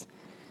peace.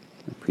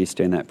 The priest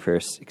during that prayer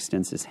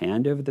extends his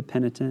hand over the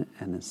penitent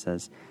and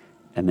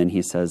then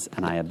he says,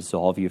 "And I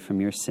absolve you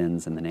from your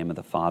sins in the name of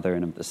the Father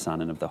and of the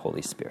Son and of the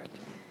Holy Spirit,"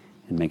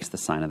 and makes the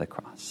sign of the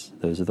cross.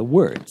 Those are the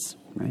words,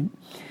 right?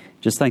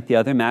 Just like the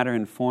other matter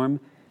and form,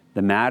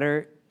 the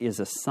matter is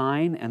a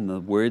sign and the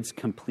words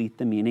complete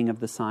the meaning of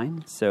the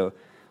sign. So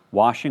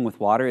washing with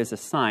water is a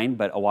sign,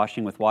 but a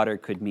washing with water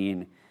could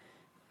mean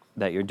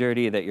that you're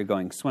dirty, that you're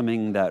going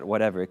swimming, that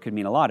whatever. It could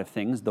mean a lot of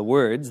things. The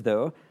words,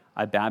 though,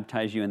 I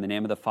baptize you in the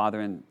name of the Father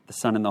and the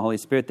Son and the Holy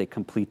Spirit, they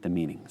complete the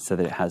meaning so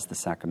that it has the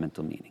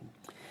sacramental meaning.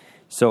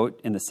 So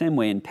in the same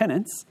way in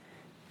penance,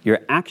 your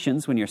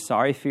actions, when you're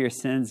sorry for your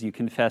sins, you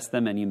confess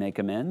them and you make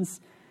amends,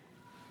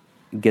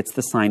 gets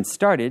the sign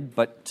started,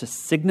 but to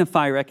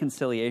signify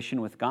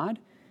reconciliation with God,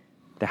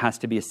 there has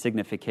to be a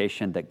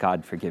signification that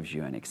God forgives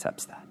you and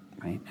accepts that,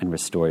 right? And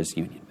restores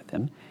union with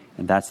him.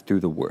 And that's through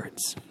the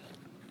words.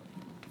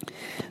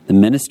 The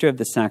minister of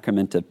the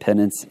sacrament of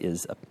penance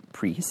is a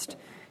priest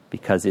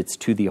because it's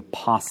to the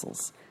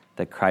apostles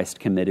that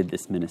Christ committed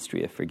this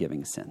ministry of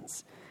forgiving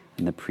sins.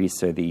 And the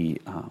priests are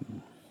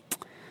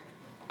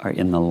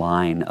in the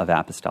line of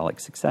apostolic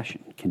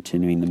succession,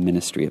 continuing the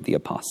ministry of the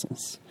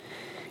apostles.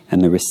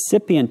 And the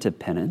recipient of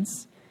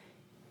penance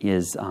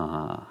is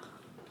a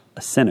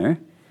sinner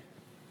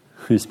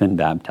who's been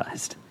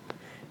baptized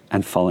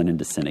and fallen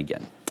into sin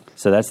again.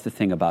 So that's the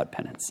thing about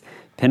penance.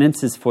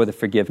 Penance is for the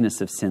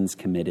forgiveness of sins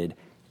committed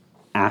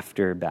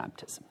after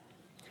baptism.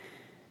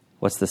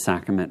 What's the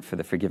sacrament for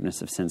the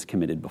forgiveness of sins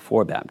committed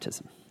before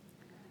baptism?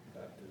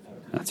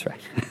 That's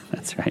right.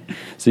 That's right.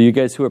 So you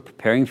guys who are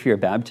preparing for your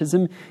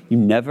baptism, you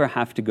never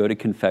have to go to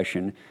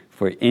confession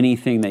for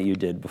anything that you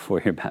did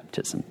before your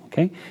baptism,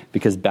 okay?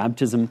 Because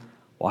baptism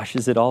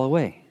washes it all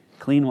away,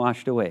 clean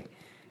washed away,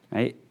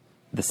 right?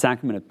 The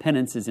sacrament of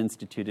penance is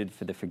instituted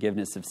for the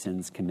forgiveness of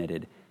sins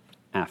committed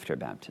after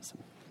baptism.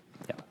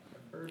 Yeah.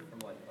 I've heard from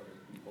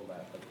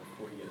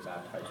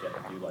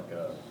like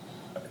a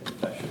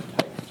confession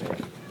type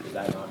thing. Is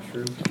that not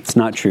true? It's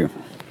not true.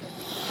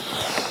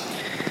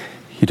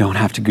 You don't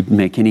have to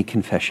make any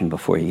confession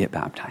before you get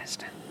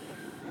baptized.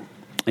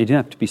 You do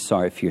have to be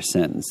sorry for your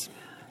sins,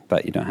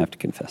 but you don't have to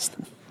confess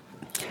them.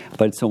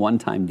 But it's a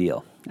one-time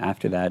deal.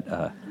 After that,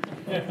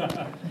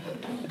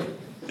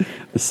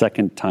 the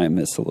second time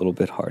is a little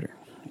bit harder.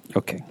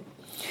 Okay.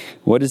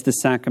 What does the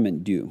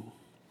sacrament do?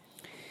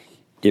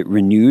 It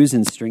renews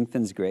and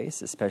strengthens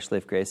grace, especially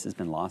if grace has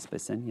been lost by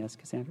sin. Yes,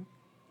 Cassandra?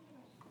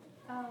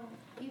 Oh,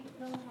 you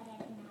go ahead,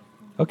 I can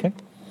ask. Okay.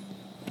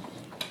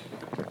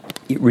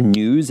 It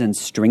renews and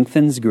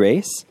strengthens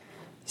grace,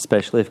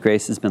 especially if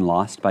grace has been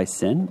lost by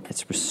sin.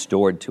 It's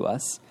restored to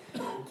us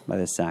by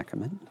the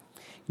sacrament.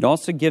 It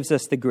also gives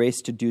us the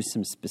grace to do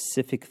some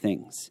specific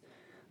things.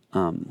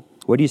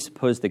 What do you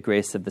suppose the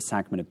grace of the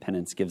sacrament of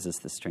penance gives us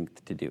the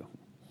strength to do?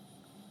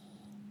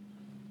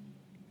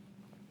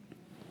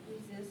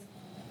 Resist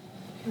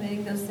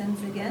committing those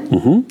sins again.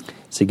 Mm-hmm.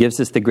 So it gives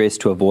us the grace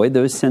to avoid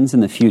those sins in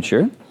the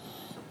future.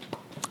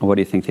 What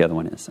do you think the other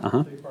one is?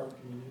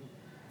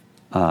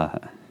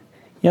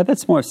 Yeah,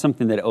 that's more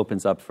something that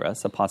opens up for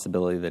us, a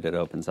possibility that it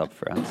opens up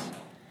for us.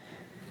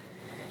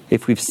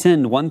 If we've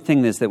sinned, one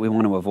thing is that we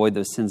want to avoid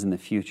those sins in the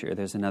future.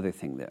 There's another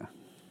thing there.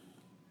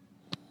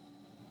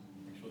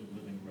 Actually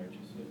living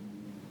righteously.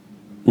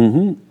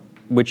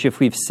 Mm-hmm. Which, if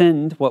we've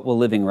sinned, what will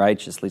living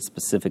righteously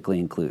specifically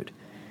include?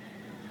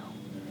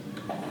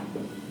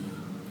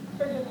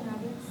 Forgiven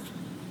others.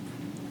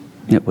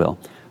 It will.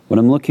 What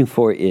I'm looking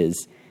for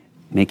is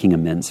making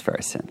amends for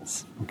our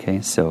sins. Okay,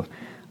 so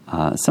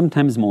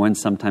sometimes more and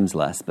sometimes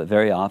less, but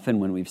very often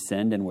when we've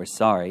sinned and we're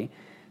sorry,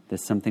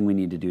 there's something we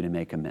need to do to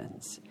make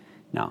amends.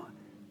 Now,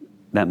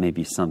 that may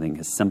be something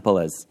as simple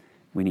as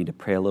we need to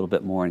pray a little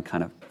bit more and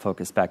kind of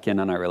focus back in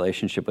on our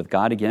relationship with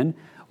God again,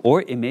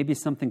 or it may be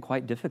something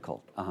quite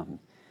difficult,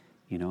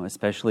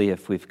 especially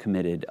if we've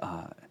committed,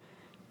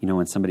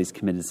 when somebody's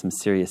committed some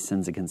serious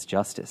sins against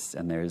justice,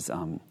 and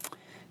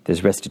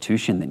there's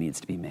restitution that needs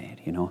to be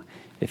made.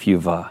 If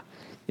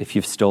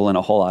you've stolen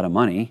a whole lot of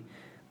money,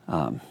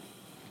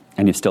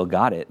 and you've still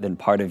got it, then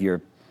part of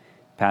your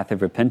path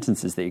of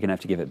repentance is that you're going to have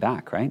to give it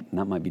back, right? And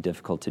that might be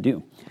difficult to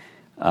do.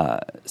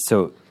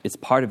 So it's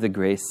part of the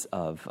grace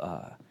of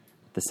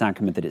the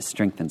sacrament that it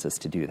strengthens us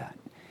to do that,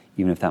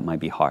 even if that might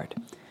be hard,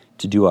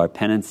 to do our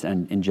penance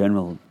and, in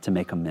general, to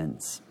make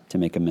amends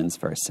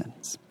for our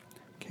sins.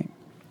 Okay.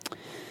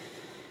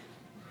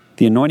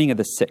 The anointing of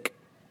the sick,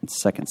 the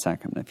second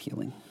sacrament of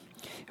healing.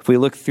 If we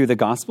look through the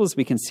Gospels,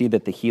 we can see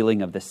that the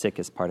healing of the sick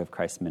is part of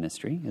Christ's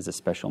ministry, is a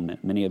special,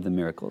 many of the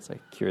miracles are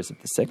cures of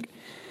the sick.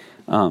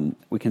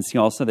 We can see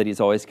also that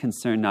he's always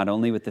concerned not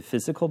only with the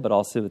physical, but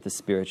also with the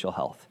spiritual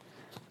health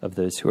of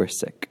those who are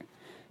sick.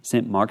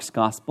 St. Mark's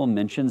Gospel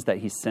mentions that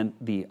he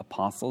sent the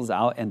apostles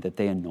out and that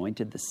they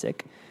anointed the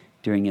sick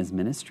during his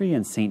ministry.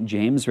 And St.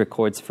 James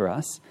records for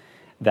us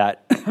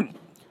that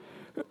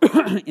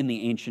in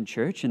the ancient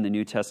church, in the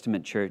New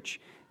Testament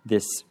church,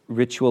 this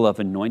ritual of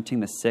anointing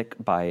the sick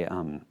by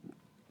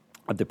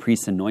of the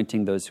priests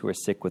anointing those who are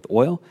sick with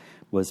oil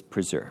was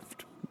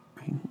preserved.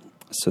 Right?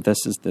 So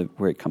this is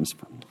where it comes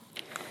from.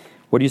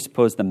 What do you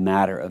suppose the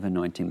matter of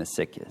anointing the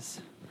sick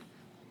is?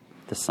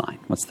 The sign.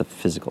 What's the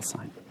physical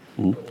sign?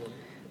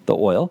 The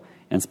oil,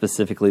 and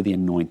specifically the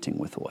anointing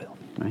with oil.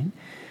 Right?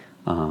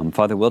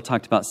 Father Will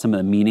talked about some of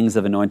the meanings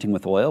of anointing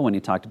with oil when he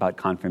talked about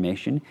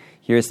confirmation.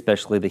 Here,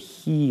 especially the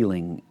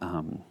healing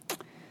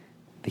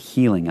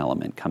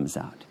element comes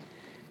out.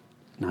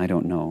 Now, I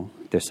don't know.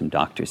 There's some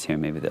doctors here.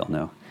 Maybe they'll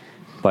know.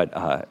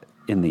 But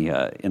in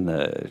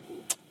the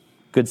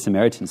Good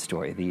Samaritan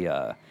story,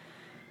 the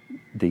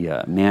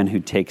man who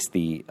takes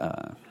the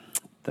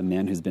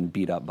man who's been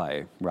beat up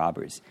by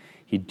robbers,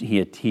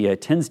 he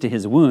attends to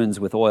his wounds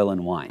with oil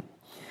and wine.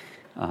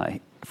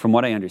 From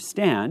what I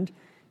understand,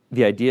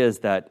 the idea is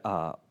that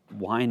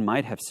wine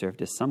might have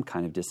served as some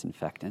kind of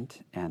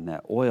disinfectant, and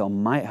that oil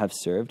might have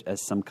served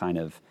as some kind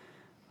of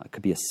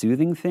could be a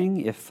soothing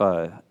thing if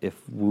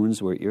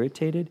wounds were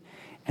irritated,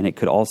 and it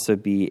could also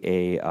be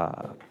a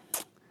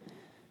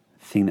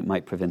thing that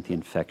might prevent the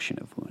infection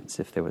of wounds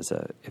if there was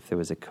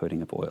a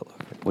coating of oil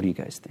over it. What do you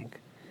guys think?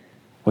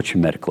 What's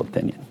your medical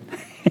opinion?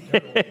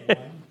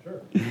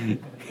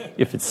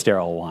 If it's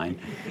sterile wine,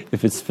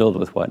 if it's filled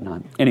with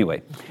whatnot.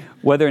 Anyway,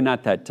 whether or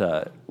not that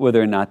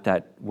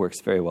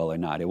works very well or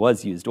not,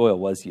 oil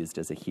was used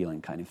as a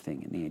healing kind of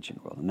thing in the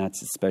ancient world, and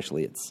that's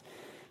especially its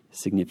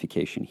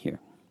signification here.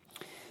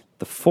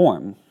 The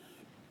form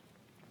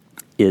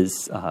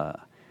is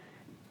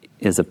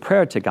a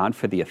prayer to God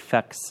for the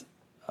effects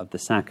of the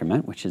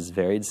sacrament, which has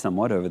varied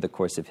somewhat over the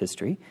course of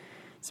history.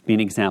 It's been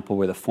an example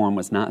where the form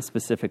was not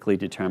specifically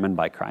determined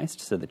by Christ,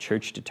 so the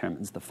church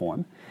determines the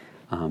form.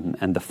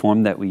 And the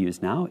form that we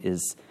use now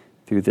is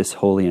through this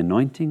holy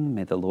anointing.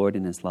 May the Lord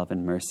in his love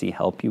and mercy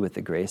help you with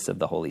the grace of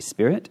the Holy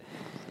Spirit.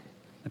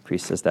 The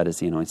priest says that as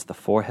he anoints the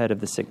forehead of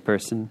the sick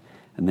person,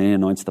 and then he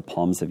anoints the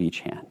palms of each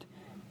hand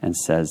and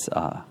says,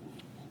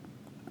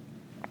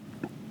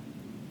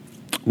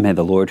 may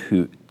the Lord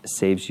who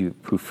saves you,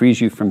 who frees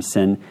you from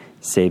sin,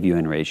 save you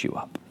and raise you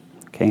up.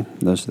 Okay. Okay,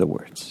 those are the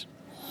words.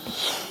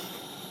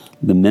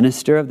 The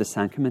minister of the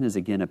sacrament is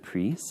again a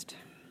priest,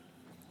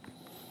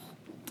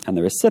 and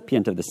the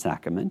recipient of the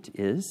sacrament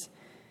is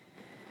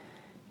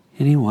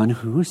anyone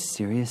who's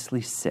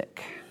seriously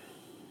sick.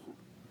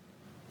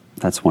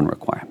 That's one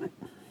requirement.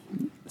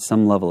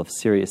 Some level of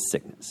serious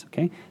sickness,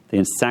 okay?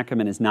 The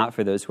sacrament is not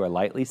for those who are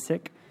lightly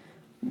sick,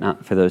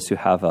 not for those who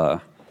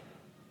have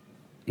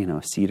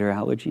cedar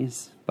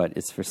allergies, but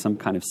it's for some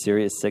kind of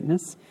serious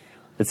sickness.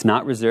 It's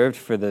not reserved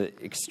for the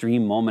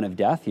extreme moment of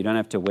death. You don't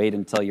have to wait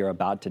until you're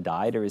about to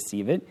die to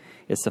receive it.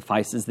 It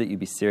suffices that you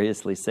be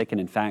seriously sick, and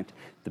in fact,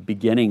 the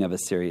beginning of a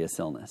serious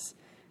illness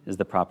is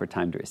the proper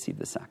time to receive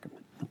the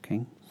sacrament,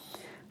 okay?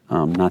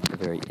 Not the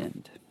very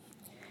end.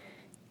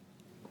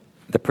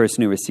 The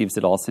person who receives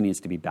it also needs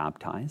to be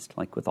baptized,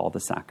 like with all the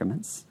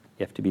sacraments.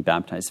 You have to be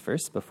baptized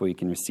first before you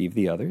can receive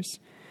the others.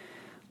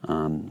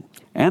 And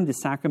the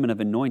sacrament of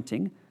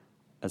anointing,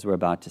 as we're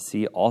about to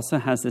see, also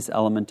has this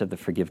element of the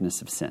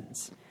forgiveness of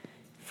sins.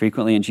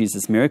 Frequently in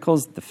Jesus'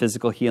 miracles, the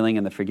physical healing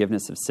and the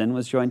forgiveness of sin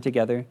was joined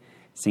together.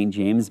 St.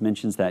 James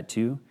mentions that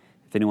too.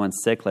 If anyone's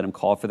sick, let him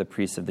call for the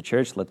priests of the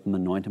church. Let them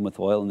anoint him with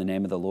oil in the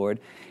name of the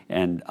Lord.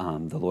 And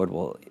the Lord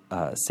will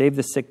save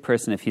the sick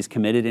person. If he's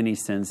committed any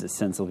sins, his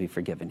sins will be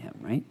forgiven him,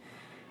 right?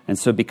 And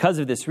so because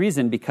of this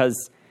reason,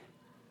 because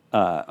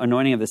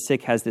anointing of the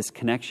sick has this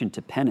connection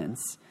to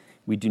penance,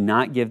 we do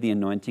not give the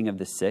anointing of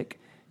the sick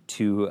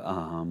to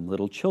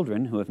little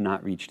children who have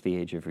not reached the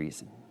age of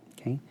reason,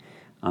 okay?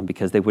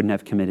 Because they wouldn't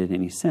have committed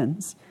any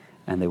sins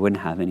and they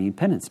wouldn't have any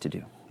penance to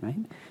do,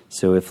 right?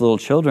 So if little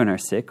children are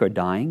sick or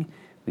dying,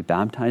 we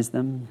baptize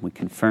them, we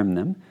confirm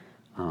them,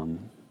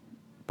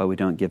 but we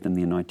don't give them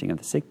the anointing of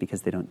the sick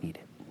because they don't need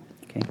it,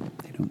 okay?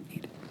 They don't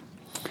need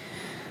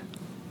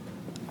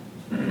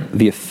it.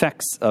 The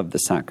effects of the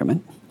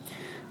sacrament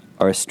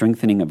are a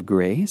strengthening of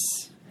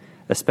grace,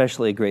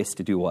 especially a grace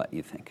to do what,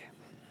 you think?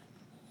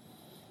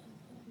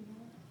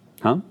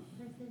 Huh?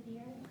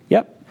 Persevere.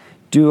 Yep.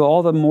 Do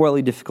all the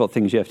morally difficult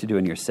things you have to do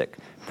when you're sick.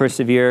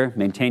 Persevere,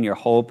 maintain your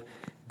hope,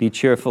 be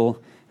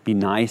cheerful, be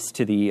nice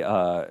to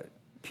the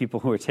people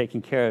who are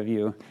taking care of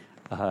you,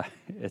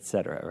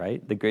 etc.,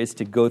 right? The grace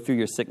to go through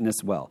your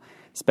sickness well,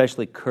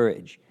 especially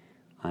courage,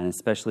 and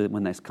especially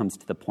when this comes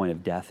to the point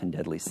of death and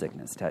deadly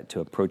sickness, to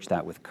approach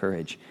that with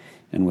courage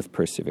and with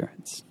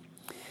perseverance.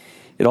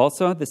 It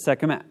also, the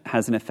sacrament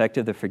has an effect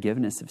of the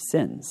forgiveness of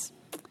sins,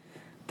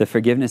 the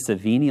forgiveness of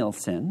venial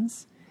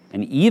sins,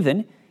 and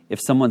even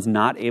if someone's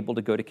not able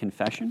to go to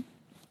confession,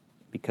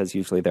 because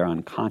usually they're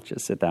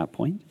unconscious at that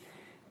point,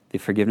 the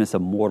forgiveness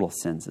of mortal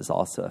sins is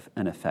also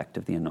an effect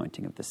of the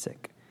anointing of the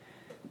sick,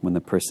 when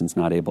the person's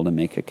not able to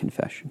make a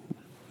confession.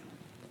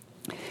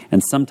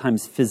 And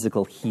sometimes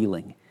physical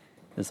healing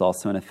is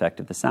also an effect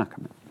of the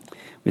sacrament.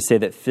 We say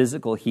that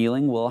physical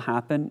healing will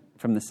happen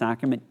from the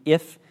sacrament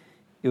if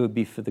it would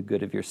be for the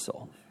good of your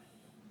soul.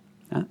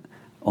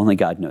 Only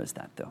God knows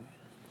that, though.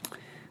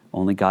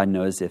 Only God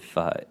knows if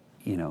a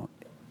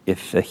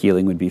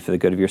healing would be for the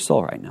good of your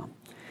soul right now.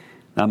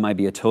 That might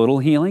be a total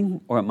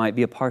healing, or it might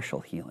be a partial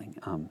healing.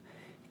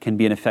 It can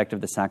be an effect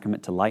of the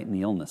sacrament to lighten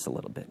the illness a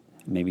little bit.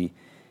 Maybe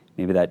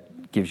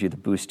that gives you the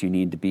boost you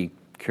need to be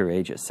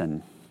courageous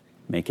and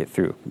make it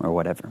through, or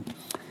whatever.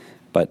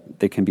 But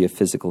there can be a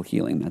physical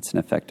healing. That's an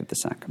effect of the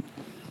sacrament.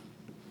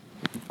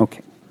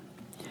 Okay.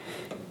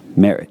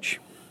 Marriage.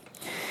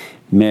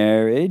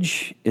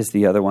 Marriage is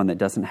the other one that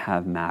doesn't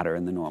have matter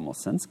in the normal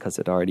sense, because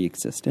it already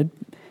existed.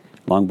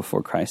 Long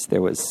before Christ,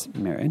 there was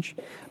marriage.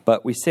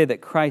 But we say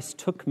that Christ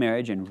took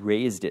marriage and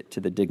raised it to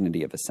the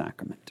dignity of a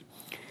sacrament,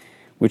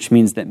 which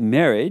means that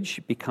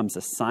marriage becomes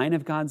a sign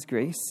of God's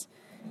grace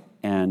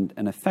and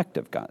an effect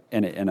of God,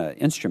 and an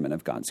instrument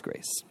of God's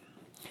grace.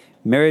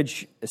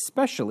 Marriage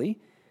especially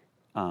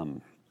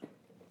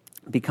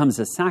becomes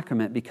a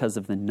sacrament because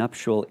of the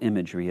nuptial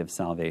imagery of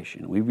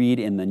salvation. We read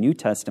in the New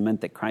Testament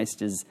that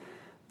Christ is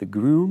the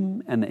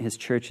groom and that his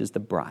church is the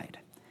bride.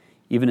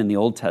 Even in the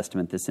Old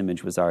Testament, this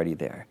image was already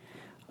there.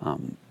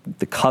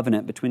 The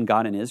covenant between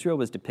God and Israel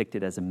was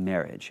depicted as a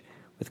marriage,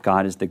 with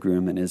God as the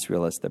groom and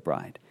Israel as the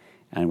bride,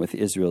 and with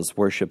Israel's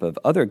worship of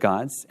other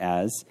gods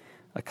as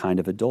a kind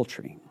of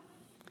adultery.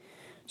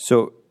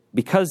 So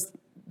because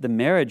the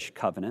marriage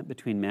covenant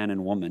between man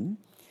and woman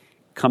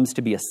comes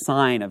to be a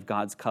sign of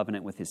God's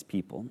covenant with his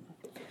people,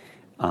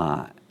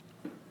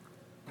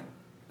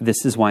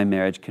 this is why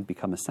marriage can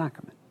become a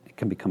sacrament. It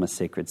can become a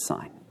sacred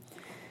sign.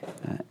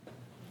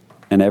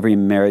 And every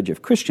marriage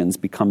of Christians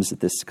becomes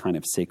this kind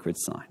of sacred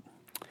sign.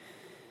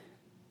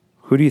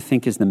 Who do you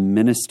think is the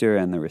minister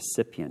and the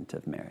recipient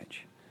of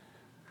marriage?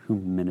 Who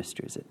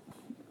ministers it?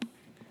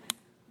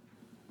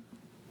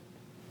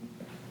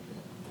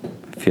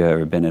 If you've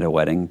ever been at a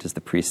wedding, does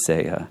the priest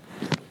say,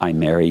 I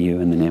marry you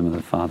in the name of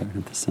the Father and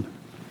of the Son?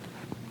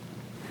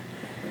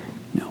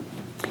 No.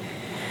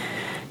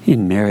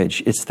 In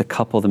marriage, it's the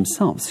couple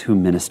themselves who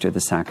minister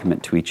the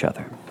sacrament to each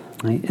other.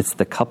 Right? It's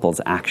the couple's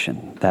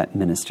action that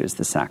ministers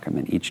the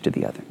sacrament each to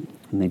the other.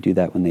 And they do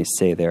that when they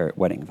say their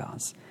wedding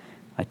vows.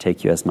 I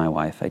take you as my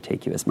wife, I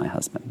take you as my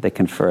husband. They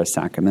confer a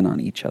sacrament on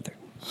each other.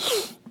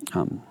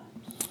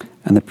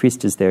 And the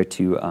priest is there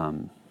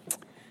to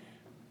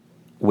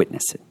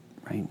witness it,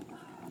 right?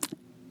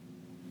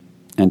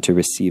 And to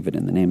receive it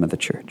in the name of the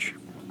church.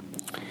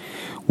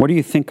 What do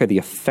you think are the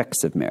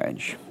effects of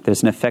marriage?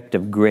 There's an effect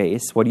of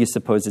grace. What do you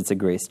suppose it's a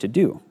grace to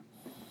do?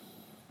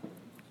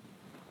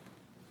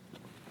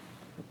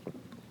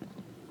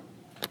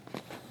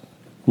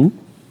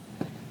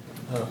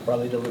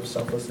 Probably to live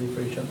selflessly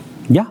for each other.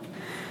 Yeah.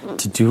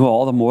 To do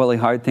all the morally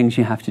hard things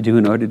you have to do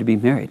in order to be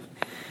married.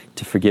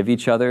 To forgive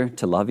each other,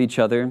 to love each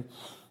other,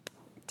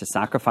 to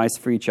sacrifice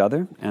for each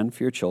other and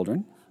for your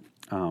children.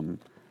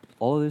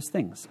 All of those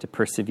things. To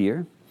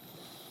persevere.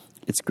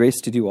 It's grace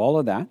to do all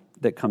of that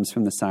comes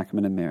from the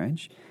sacrament of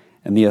marriage.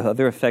 And the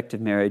other effect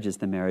of marriage is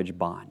the marriage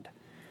bond,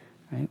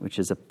 right? Which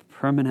is a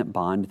permanent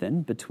bond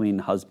then between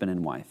husband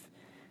and wife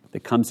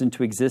that comes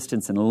into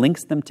existence and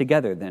links them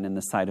together then in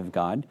the sight of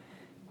God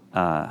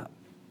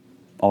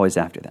always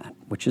after that.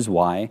 Which is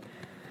why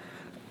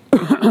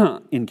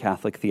in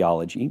Catholic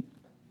theology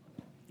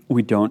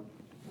we don't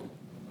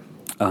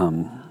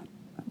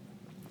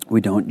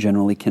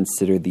generally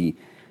consider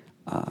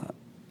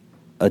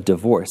a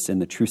divorce in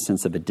the true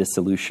sense of a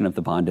dissolution of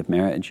the bond of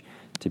marriage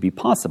to be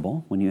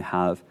possible when you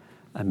have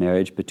a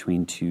marriage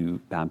between two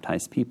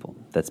baptized people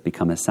that's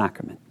become a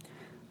sacrament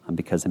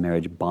because a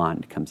marriage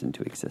bond comes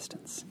into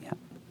existence. Yeah.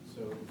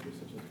 So is there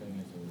such a thing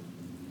as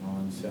a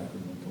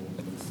non-sacramental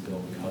but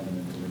still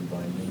covenantally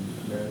binding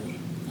marriage?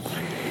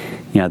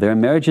 Yeah, there are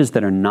marriages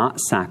that are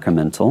not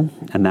sacramental,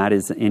 and that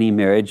is any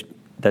marriage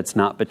that's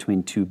not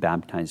between two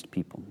baptized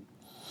people.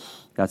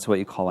 That's what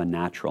you call a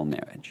natural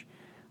marriage.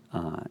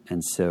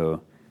 And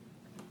so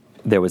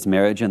there was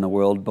marriage in the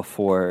world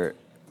before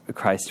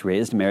Christ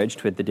raised marriage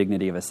to the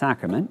dignity of a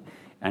sacrament,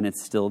 and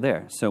it's still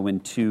there. So when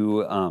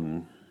two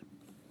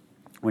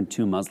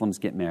Muslims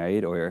get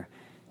married or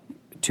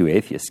two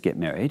atheists get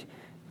married,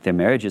 their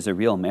marriage is a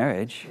real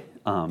marriage.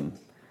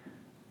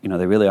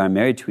 They really are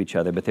married to each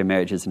other, but their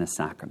marriage isn't a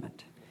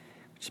sacrament,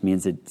 which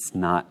means it's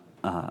not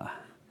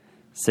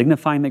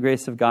signifying the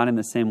grace of God in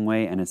the same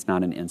way, and it's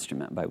not an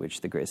instrument by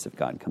which the grace of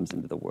God comes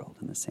into the world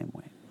in the same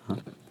way. Huh?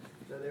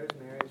 So there was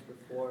marriage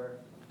before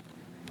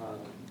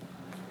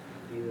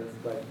Jesus,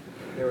 but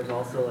there was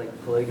also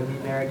like polygamy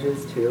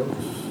marriages too.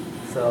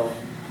 So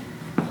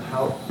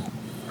how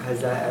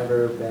has that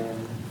ever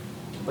been,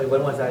 like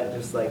when was that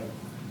just like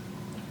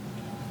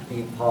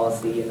the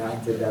policy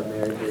enacted that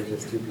marriage was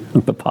just two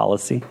people? The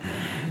policy?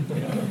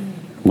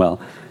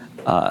 Well,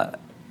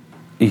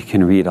 you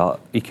can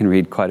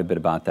read quite a bit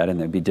about that, and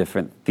there'd be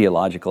different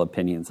theological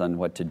opinions on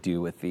what to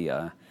do with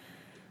the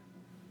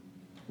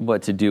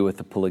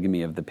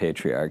polygamy of the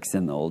patriarchs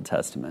in the Old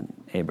Testament.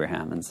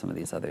 Abraham and some of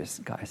these other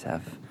guys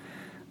have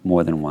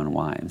more than one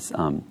wives.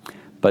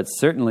 But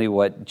certainly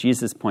what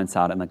Jesus points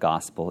out in the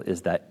gospel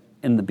is that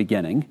in the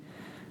beginning,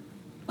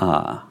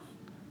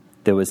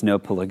 there was no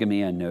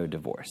polygamy and no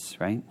divorce,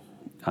 right?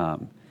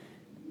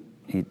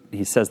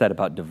 He says that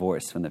about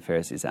divorce when the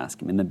Pharisees ask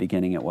him. In the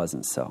beginning, it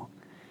wasn't so.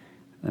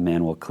 The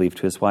man will cleave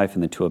to his wife,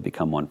 and the two will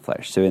become one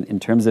flesh. So in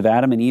terms of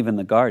Adam and Eve in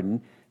the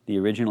garden, the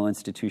original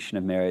institution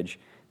of marriage,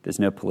 there's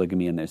no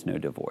polygamy and there's no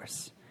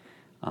divorce.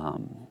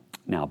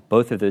 Now,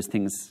 both of those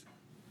things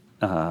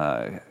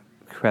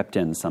crept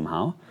in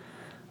somehow.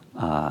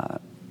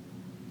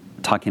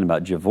 Talking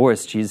about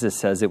divorce, Jesus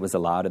says it was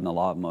allowed in the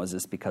law of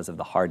Moses because of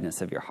the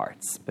hardness of your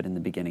hearts. But in the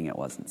beginning, it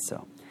wasn't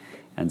so.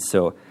 And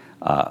so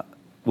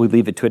we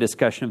leave it to a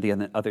discussion of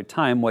the other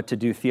time what to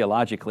do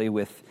theologically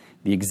with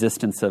the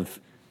existence of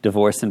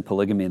divorce and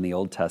polygamy in the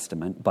Old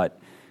Testament. But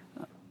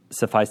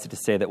suffice it to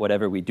say that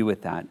whatever we do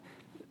with that,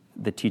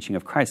 the teaching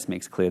of Christ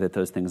makes clear that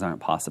those things aren't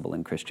possible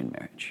in Christian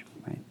marriage.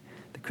 Right?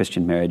 The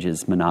Christian marriage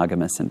is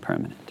monogamous and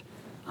permanent.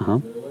 Uh-huh. Were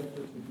there like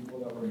the two people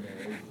that were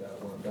married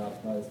that weren't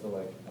baptized to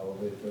like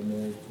elevate their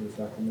marriage to a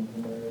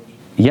sacramental marriage?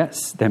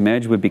 Yes, their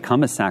marriage would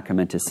become a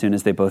sacrament as soon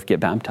as they both get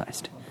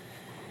baptized.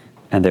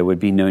 And there would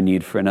be no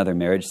need for another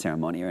marriage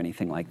ceremony or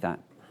anything like that.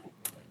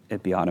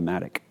 It'd be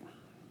automatic.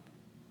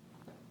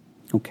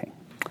 Okay.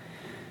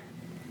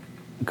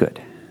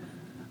 Good.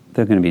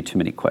 There are going to be too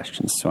many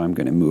questions, so I'm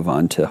going to move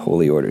on to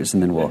holy orders,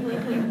 and then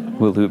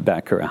we'll loop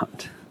back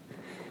around.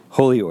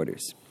 Holy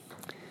orders.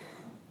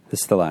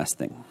 This is the last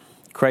thing.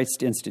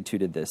 Christ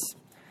instituted this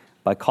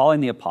by calling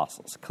the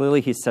apostles.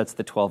 Clearly, he sets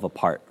the 12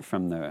 apart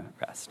from the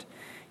rest.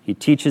 He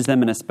teaches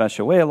them in a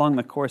special way along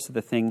the course of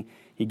the thing.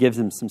 He gives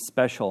them some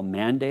special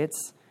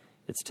mandates.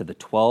 It's to the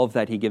 12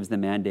 that he gives the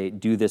mandate,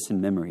 do this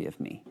in memory of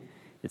me.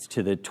 It's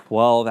to the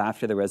 12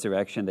 after the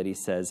resurrection that he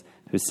says,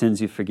 whose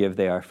sins you forgive,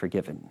 they are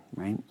forgiven,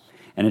 right?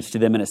 And it's to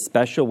them in a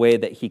special way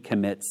that he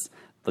commits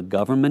the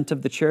government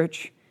of the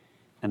church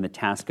and the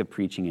task of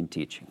preaching and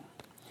teaching.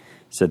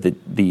 So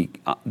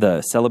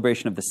the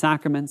celebration of the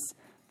sacraments,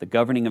 the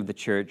governing of the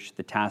church,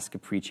 the task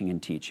of preaching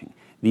and teaching.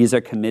 These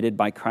are committed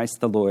by Christ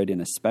the Lord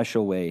in a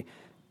special way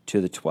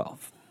to the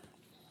 12.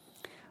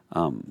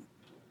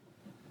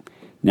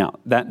 Now,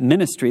 that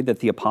ministry that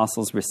the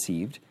apostles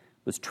received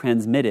was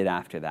transmitted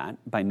after that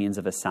by means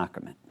of a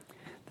sacrament,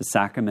 the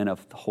sacrament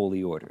of the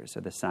holy orders,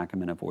 or the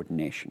sacrament of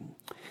ordination.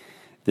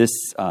 This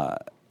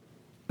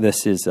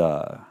is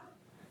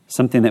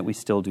something that we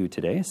still do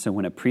today. So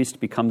when a priest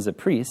becomes a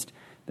priest,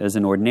 there's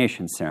an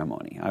ordination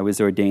ceremony. I was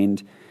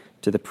ordained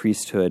to the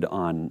priesthood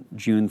on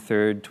June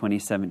 3rd,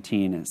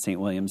 2017 at St.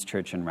 William's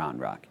Church in Round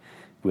Rock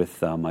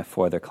with my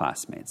 4 other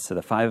classmates. So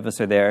the 5 of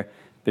us are there.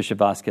 Bishop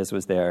Vasquez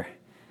was there.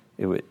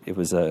 It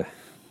was an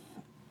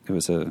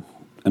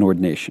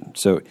ordination.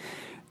 So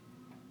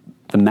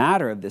the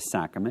matter of this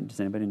sacrament, does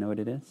anybody know what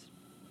it is?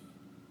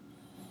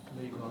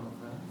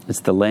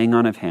 It's the laying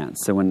on of hands.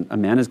 So when a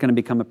man is going to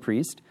become a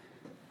priest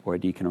or a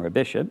deacon or a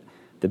bishop,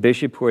 the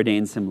bishop who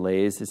ordains him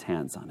lays his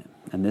hands on him.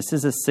 And this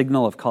is a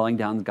signal of calling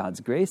down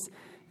God's grace,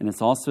 and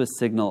it's also a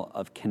signal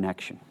of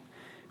connection.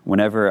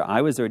 Whenever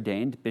I was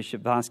ordained,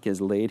 Bishop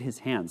Vasquez laid his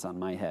hands on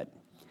my head.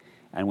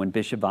 And when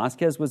Bishop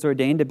Vasquez was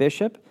ordained a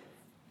bishop,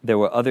 there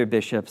were other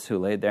bishops who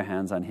laid their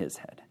hands on his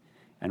head.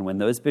 And when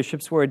those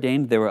bishops were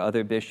ordained, there were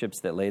other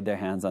bishops that laid their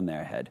hands on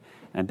their head.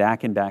 And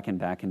back and back and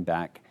back and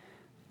back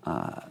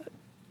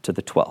to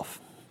the 12th.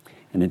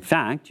 And in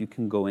fact, you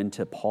can go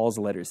into Paul's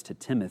letters to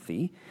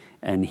Timothy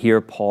and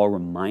hear Paul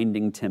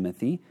reminding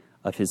Timothy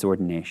of his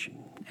ordination.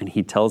 And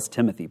he tells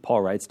Timothy,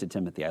 Paul writes to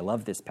Timothy, I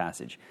love this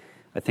passage.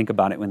 I think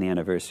about it when the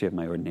anniversary of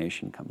my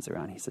ordination comes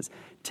around. He says,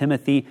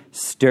 Timothy,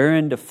 stir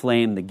into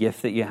flame the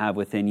gift that you have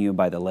within you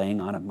by the laying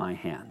on of my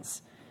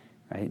hands.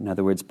 Right? In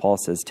other words, Paul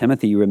says,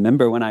 Timothy, you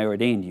remember when I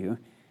ordained you?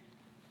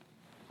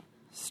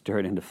 Stir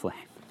it into flame.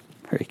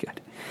 Very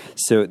good.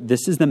 So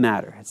this is the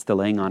matter. It's the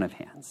laying on of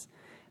hands.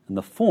 And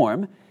the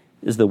form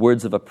is the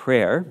words of a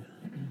prayer,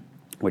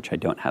 which I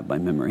don't have by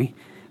memory,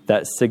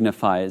 that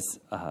signifies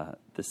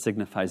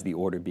the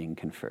order being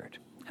conferred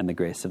and the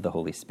grace of the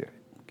Holy Spirit.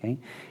 Okay?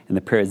 And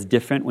the prayer is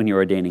different when you're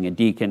ordaining a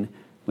deacon,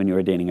 when you're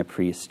ordaining a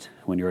priest,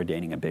 when you're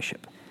ordaining a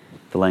bishop.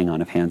 The laying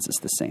on of hands is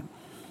the same.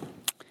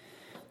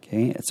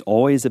 Okay? It's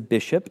always a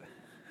bishop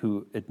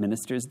who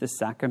administers this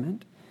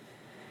sacrament.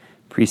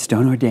 Priests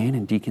don't ordain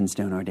and deacons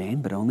don't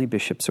ordain, but only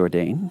bishops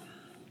ordain.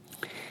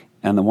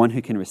 And the one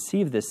who can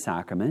receive this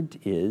sacrament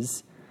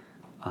is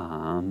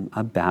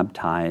a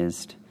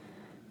baptized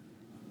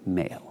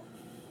male.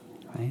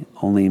 Right?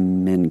 Only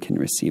men can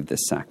receive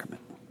this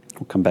sacrament.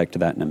 We'll come back to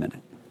that in a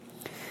minute.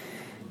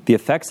 The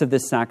effects of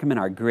this sacrament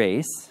are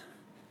grace.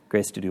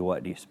 Grace to do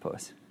what, do you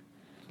suppose?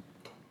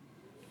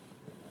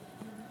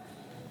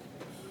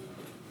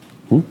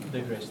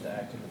 The grace to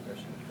act in the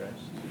person of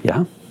Christ.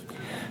 Yeah.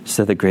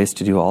 So the grace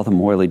to do all the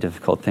morally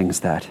difficult things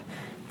that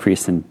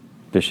priests and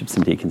bishops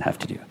and deacons have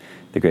to do.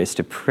 The grace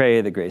to pray,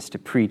 the grace to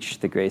preach,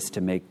 the grace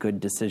to make good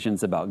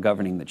decisions about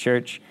governing the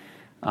church,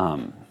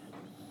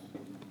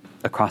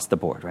 across the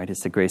board, right?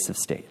 It's the grace of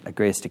state, a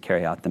grace to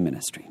carry out the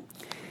ministry.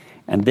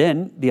 And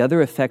then the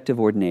other effect of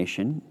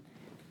ordination,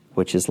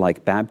 which is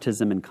like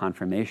baptism and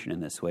confirmation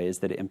in this way, is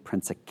that it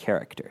imprints a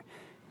character.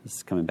 This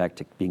is coming back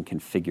to being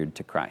configured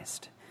to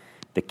Christ.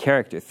 The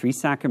character, 3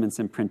 sacraments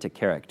imprint a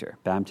character: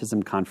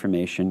 baptism,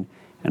 confirmation,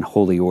 and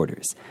holy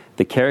orders.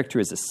 The character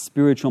is a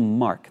spiritual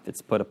mark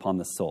that's put upon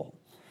the soul.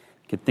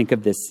 You could think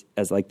of this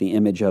as like the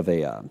image of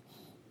a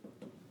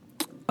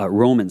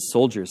Roman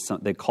soldier.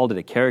 They called it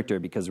a character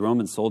because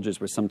Roman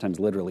soldiers were sometimes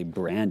literally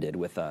branded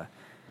with a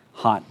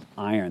hot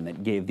iron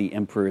that gave the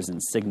emperor's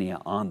insignia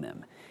on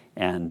them.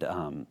 And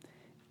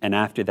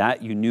after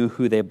that, you knew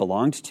who they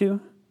belonged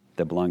to.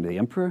 They belonged to the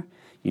emperor.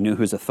 You knew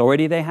whose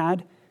authority they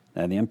had.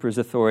 The emperor's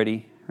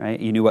authority, right?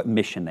 You knew what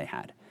mission they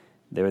had.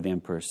 They were the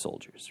emperor's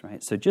soldiers,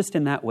 right? So just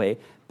in that way,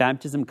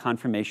 baptism,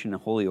 confirmation,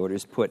 and holy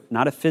orders put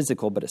not a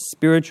physical, but a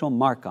spiritual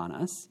mark on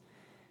us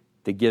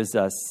that gives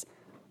us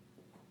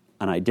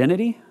an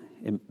identity.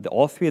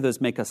 All 3 of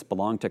those make us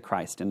belong to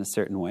Christ in a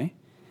certain way.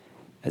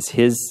 As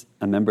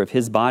a member of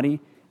his body,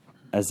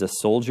 as a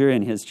soldier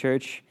in his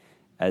church,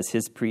 as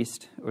his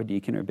priest or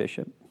deacon or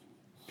bishop.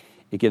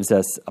 It gives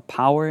us a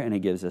power and it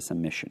gives us a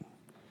mission.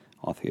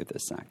 All 3 of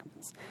those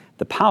sacraments.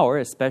 The power,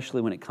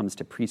 especially when it comes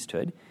to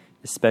priesthood,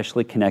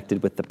 especially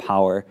connected with the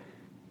power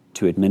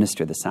to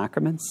administer the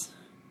sacraments,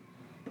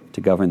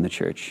 to govern the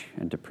church,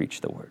 and to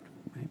preach the word.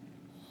 Right?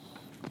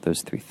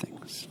 Those 3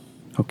 things.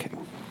 Okay.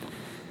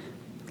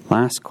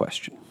 Last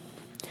question.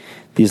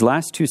 These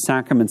last 2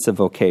 sacraments of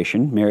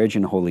vocation, marriage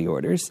and holy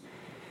orders,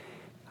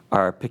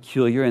 are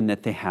peculiar in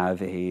that they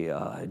have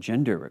a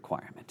gender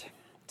requirement.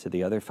 So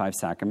the other 5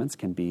 sacraments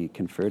can be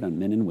conferred on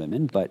men and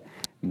women, but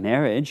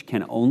marriage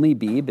can only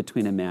be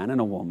between a man and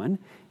a woman,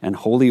 and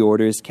holy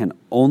orders can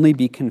only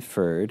be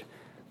conferred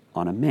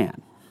on a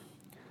man.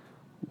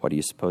 What do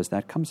you suppose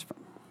that comes from?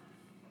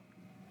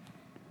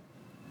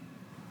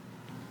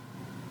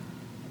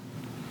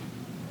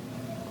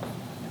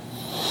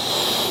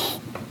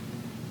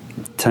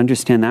 To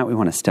understand that, we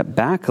want to step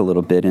back a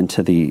little bit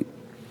into the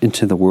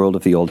world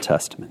of the Old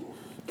Testament.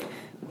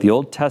 The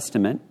Old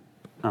Testament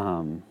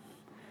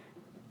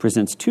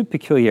presents 2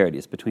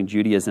 peculiarities between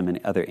Judaism and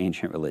other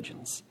ancient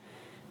religions.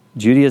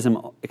 Judaism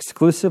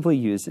exclusively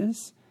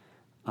uses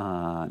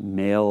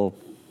male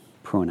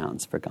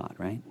pronouns for God,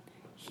 right?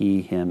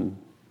 He, him,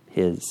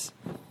 his,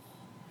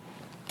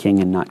 king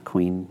and not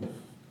queen,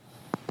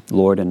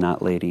 Lord and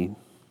not lady.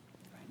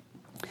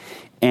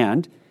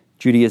 And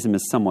Judaism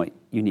is somewhat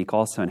unique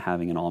also in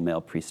having an all-male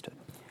priesthood.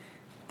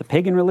 The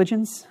pagan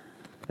religions,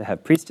 they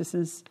have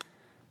priestesses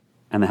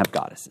and they have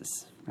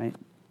goddesses, right?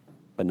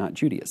 But not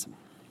Judaism.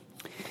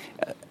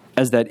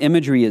 As that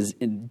imagery is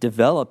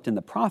developed in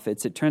the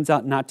prophets, it turns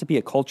out not to be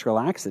a cultural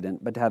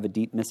accident, but to have a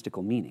deep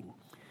mystical meaning.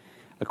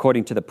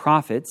 According to the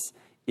prophets,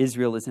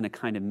 Israel is in a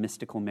kind of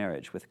mystical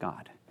marriage with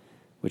God,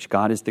 which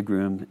God is the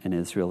groom and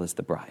Israel is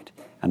the bride.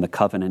 And the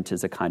covenant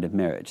is a kind of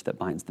marriage that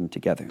binds them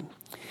together.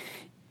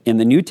 In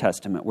the New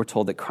Testament, we're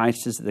told that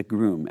Christ is the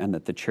groom and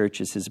that the church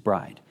is his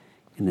bride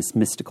in this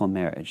mystical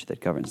marriage that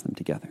governs them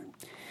together.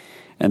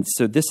 And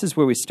so this is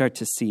where we start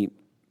to see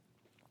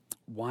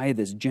why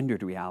this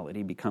gendered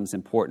reality becomes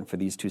important for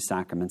these two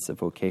sacraments of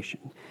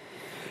vocation.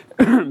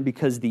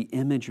 Because the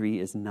imagery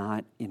is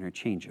not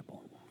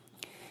interchangeable.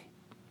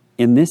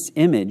 In this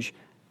image,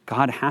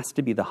 God has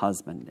to be the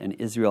husband and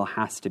Israel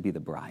has to be the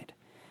bride.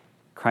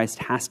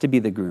 Christ has to be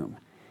the groom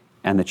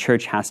and the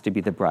church has to be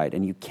the bride.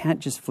 And you can't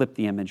just flip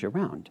the image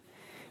around.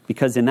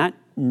 Because in that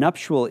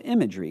nuptial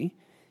imagery,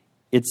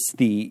 it's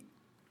the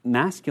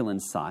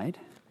masculine side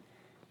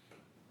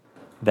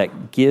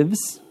that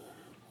gives,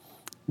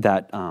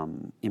 that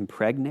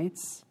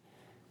impregnates,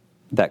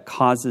 that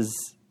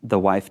causes the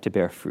wife to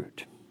bear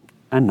fruit,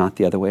 and not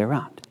the other way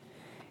around.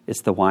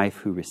 It's the wife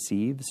who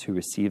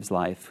receives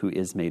life, who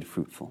is made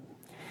fruitful.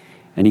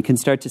 And you can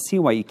start to see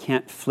why you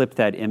can't flip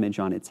that image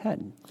on its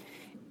head.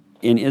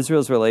 In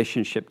Israel's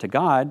relationship to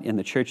God, in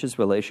the church's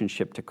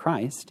relationship to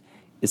Christ,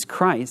 is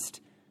Christ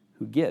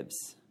who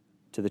gives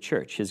to the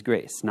church his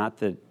grace, not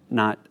the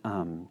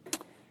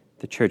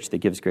church that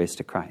gives grace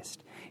to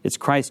Christ. It's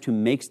Christ who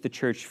makes the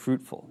church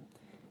fruitful.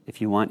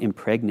 If you want,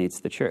 impregnates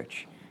the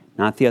church,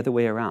 not the other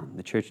way around.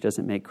 The church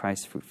doesn't make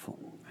Christ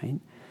fruitful, right?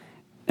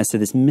 And so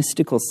this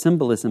mystical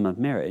symbolism of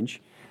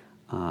marriage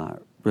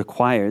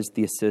requires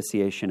the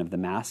association of the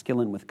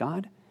masculine with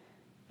God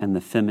and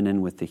the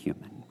feminine with the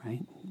human,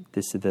 right?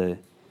 This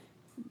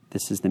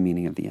is the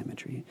meaning of the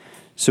imagery.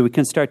 So we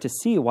can start to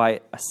see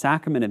why a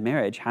sacrament of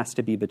marriage has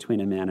to be between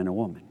a man and a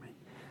woman, right?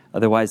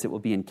 Otherwise, it will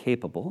be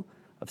incapable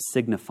of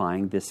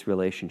signifying this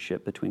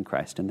relationship between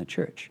Christ and the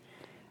church.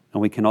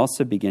 And we can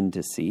also begin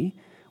to see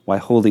why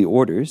holy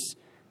orders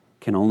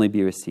can only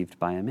be received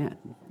by a man,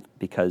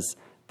 because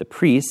the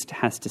priest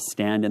has to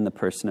stand in the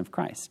person of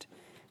Christ,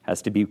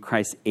 has to be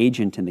Christ's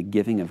agent in the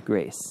giving of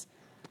grace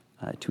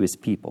to his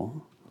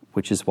people,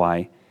 which is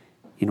why,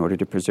 in order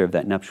to preserve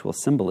that nuptial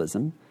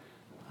symbolism,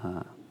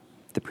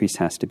 the priest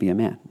has to be a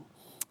man,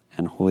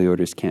 and holy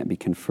orders can't be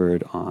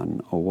conferred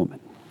on a woman.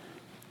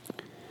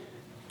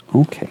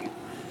 Okay.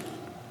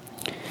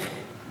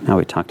 Now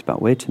we talked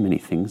about way too many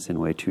things in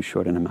way too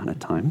short an amount of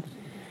time.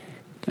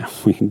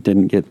 We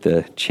didn't get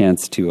the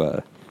chance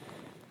to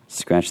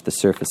scratch the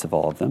surface of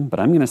all of them, but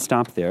I'm going to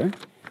stop there,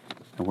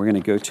 and we're going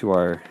to go to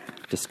our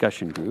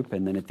discussion group,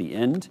 and then at the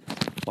end,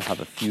 we'll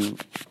have a few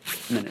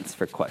minutes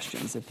for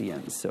questions at the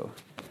end. So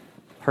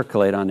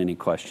percolate on any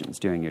questions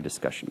during your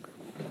discussion group.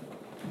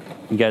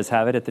 You guys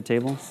have it at the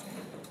tables?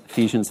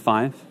 Ephesians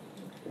 5?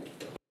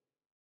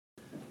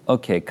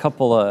 Okay,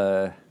 couple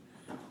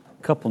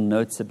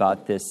notes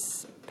about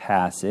this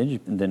passage,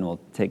 and then we'll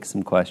take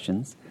some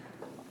questions.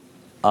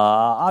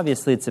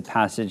 Obviously, it's a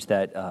passage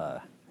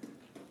that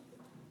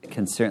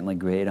can certainly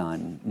grate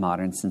on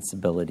modern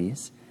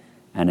sensibilities,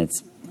 and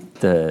it's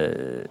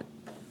the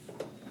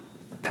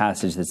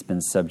passage that's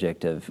been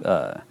subject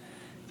of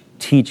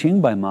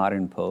teaching by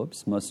modern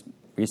popes, most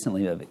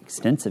recently of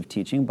extensive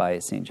teaching by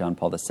St. John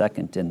Paul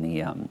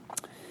II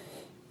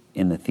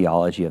in the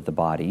theology of the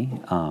body.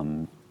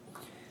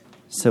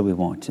 So we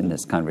won't, in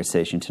this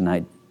conversation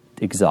tonight,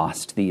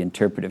 exhaust the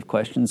interpretive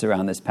questions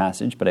around this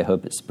passage, but I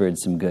hope it spurred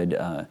some good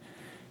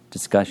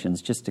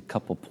discussions. Just a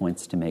couple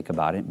points to make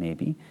about it,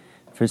 maybe.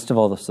 First of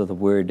all, so the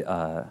word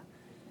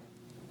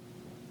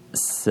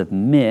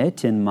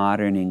submit in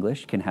modern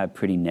English can have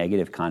pretty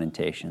negative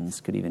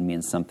connotations, could even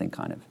mean something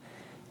kind of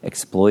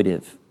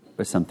exploitive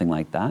or something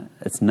like that.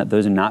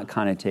 Those are not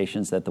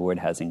connotations that the word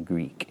has in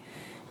Greek.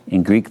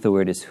 In Greek, the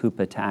word is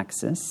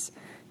hupotaxis,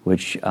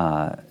 which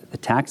the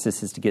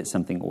taxis is to get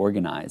something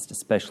organized,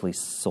 especially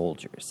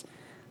soldiers.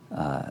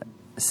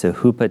 So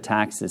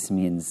hupotaxis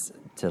means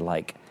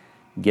to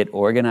get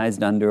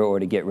organized under, or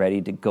to get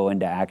ready to go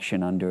into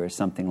action under, or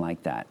something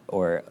like that.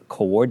 Or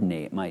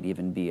coordinate might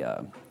even be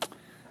a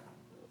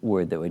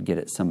word that would get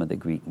at some of the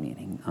Greek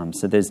meaning.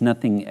 So there's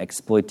nothing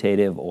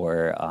exploitative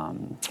or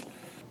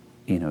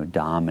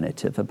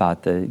dominative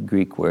about the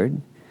Greek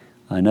word.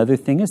 Another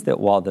thing is that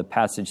while the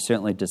passage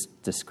certainly does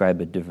describe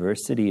a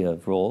diversity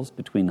of roles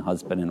between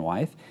husband and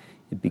wife,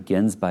 it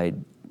begins by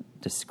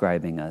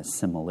describing a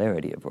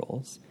similarity of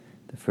roles.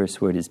 The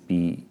first word is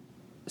be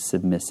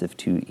submissive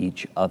to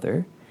each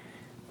other,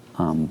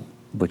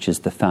 which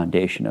is the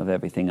foundation of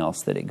everything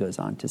else that it goes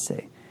on to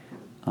say.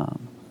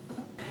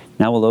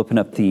 Now we'll open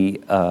up the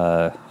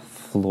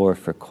floor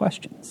for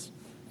questions.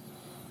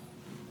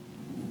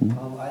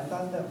 I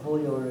thought that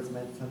holy orders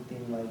meant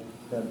something like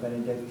the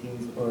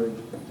Benedictines or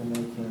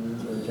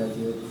Dominicans or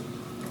Jesuits.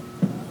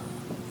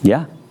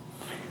 Yeah,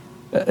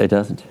 it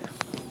doesn't.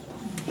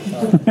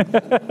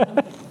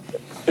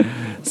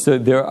 So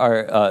there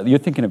are, you're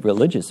thinking of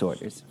religious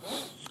orders.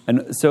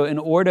 And so an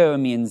ordo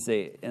means,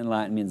 in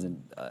Latin means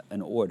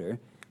an order.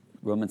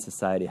 Roman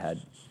society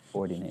had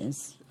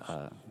ordines,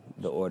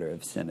 the order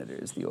of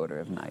senators, the order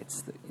of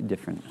knights, the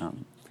different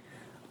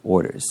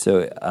orders.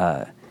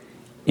 So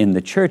in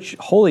the church,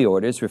 holy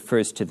orders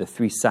refers to the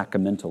three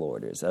sacramental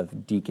orders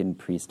of deacon,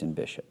 priest, and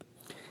bishop.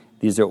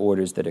 These are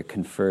orders that are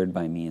conferred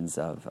by means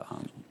of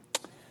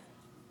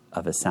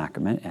a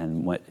sacrament,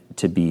 and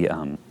to be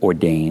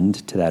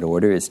ordained to that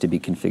order is to be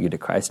configured to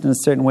Christ in a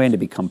certain way and to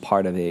become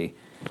part of a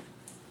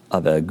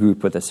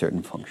group with a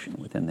certain function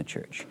within the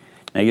church.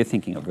 Now you're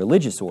thinking of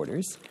religious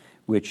orders,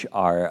 which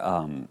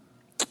are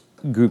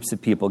groups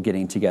of people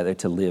getting together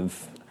to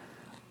live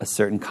a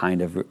certain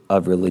kind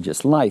of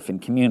religious life and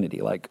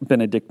community, like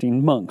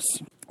Benedictine monks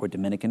or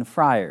Dominican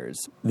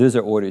friars. Those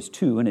are orders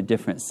too, in a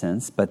different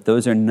sense, but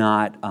those are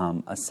not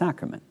a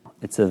sacrament.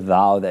 It's a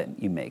vow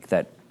that you make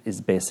that is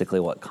basically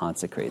what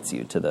consecrates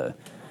you to the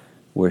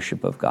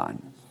worship of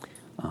God.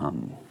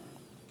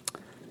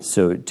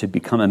 So to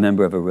become a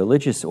member of a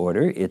religious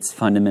order, it's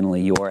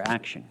fundamentally your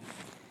action.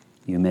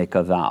 You make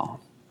a vow,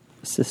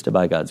 assisted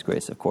by God's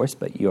grace, of course,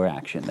 but your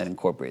action that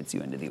incorporates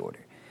you into the order.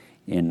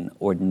 In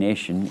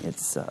ordination,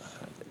 it's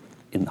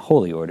in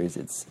holy orders,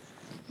 it's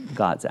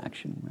God's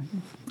action,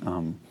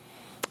 right?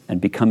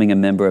 And becoming a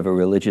member of a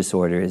religious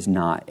order is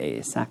not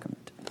a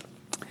sacrament,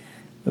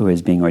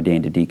 whereas being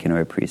ordained a deacon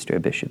or a priest or a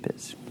bishop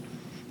is.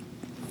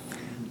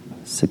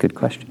 It's a good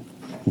question.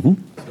 Mm-hmm.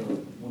 So,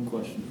 one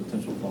question,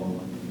 potential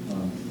follow-up.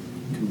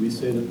 Could we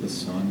say that the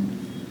Son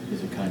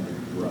is a kind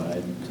of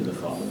bride to the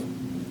Father?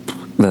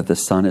 That the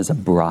Son is a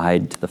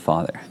bride to the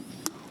Father.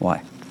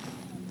 Why?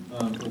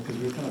 Because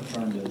we're kind of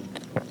trying to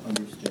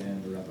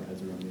understand or wrap our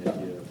heads around the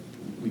idea.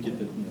 We get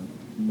that,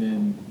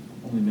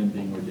 only men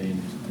being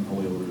ordained in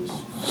holy orders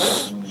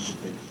only to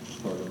take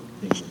part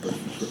of being the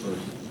person or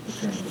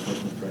appearing the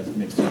person of Christ. It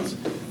makes sense.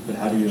 But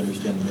how do you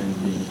understand men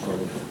being part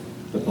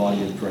of the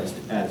body of Christ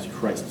as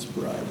Christ's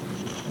bride?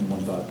 And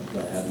one thought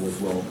that I had was,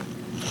 well,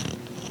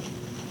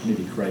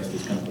 maybe Christ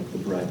is kind of like the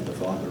bride to the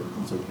Father,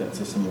 and so that's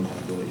a similar kind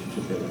of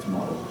relationship there that's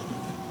modeled.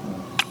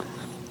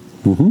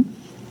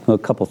 Well, a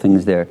couple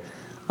things there.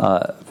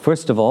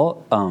 First of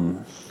all,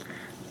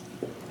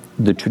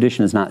 the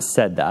tradition has not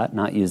said that,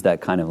 not used that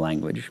kind of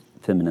language,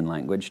 feminine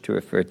language, to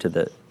refer to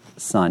the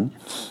Son.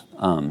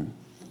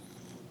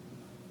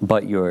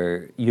 But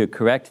you're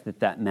correct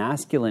that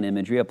masculine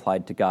imagery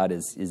applied to God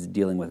is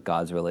dealing with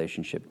God's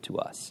relationship to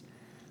us.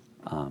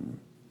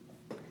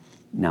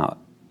 Now,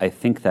 I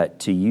think that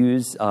to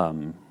use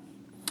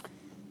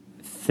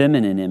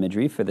feminine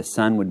imagery for the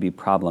Son would be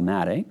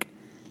problematic.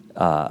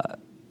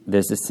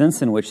 There's a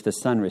sense in which the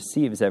Son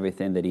receives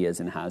everything that he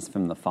is and has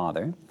from the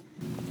Father.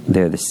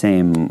 They're the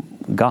same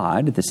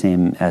God, the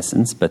same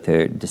essence, but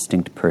they're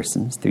distinct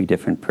persons, three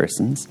different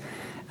persons.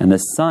 And the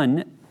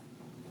Son,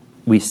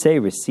 we say,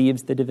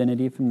 receives the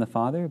divinity from the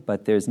Father,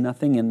 but there's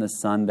nothing in the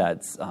Son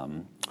that's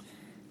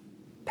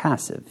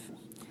passive.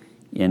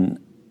 In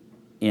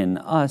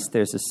us,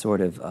 there's a sort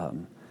of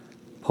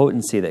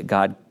potency that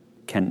God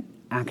can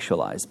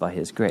actualize by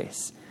his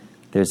grace.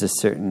 There's a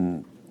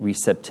certain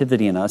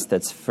receptivity in us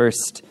that's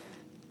first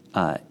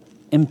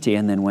empty,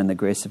 and then when the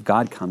grace of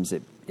God comes,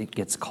 it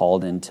gets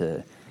called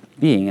into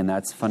being, and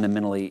that's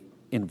fundamentally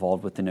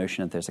involved with the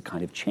notion that there's a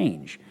kind of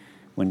change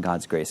when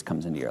God's grace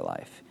comes into your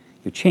life.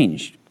 You're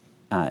changed,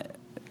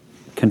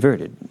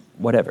 converted,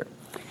 whatever.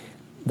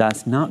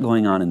 That's not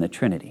going on in the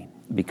Trinity,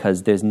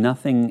 because there's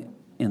nothing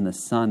in the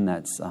Son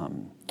that's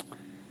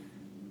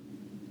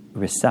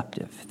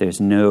receptive.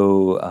 There's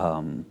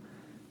no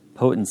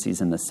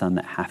potencies in the Son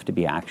that have to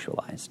be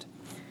actualized.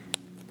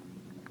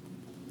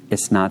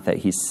 It's not that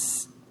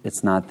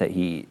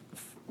he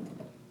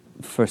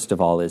first of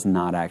all is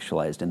not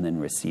actualized and then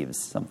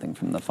receives something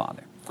from the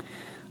Father.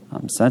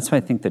 So that's why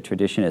I think the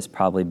tradition has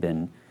probably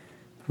been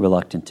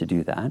reluctant to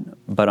do that.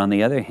 But on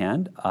the other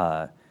hand,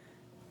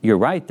 you're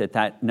right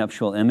that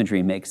nuptial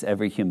imagery makes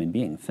every human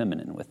being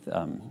feminine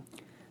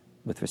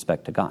with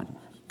respect to God.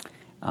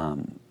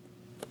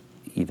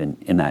 Even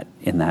in that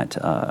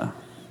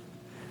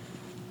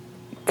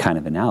kind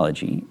of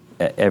analogy,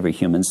 every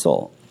human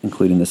soul,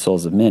 including the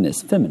souls of men,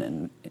 is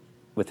feminine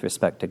with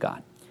respect to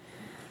God.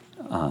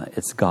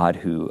 It's God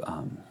who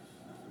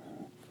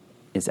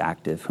is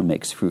active, who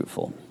makes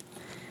fruitful.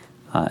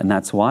 And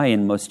that's why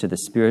in most of the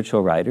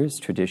spiritual writers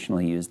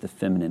traditionally use the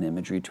feminine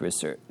imagery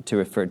to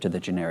refer to the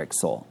generic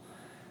soul.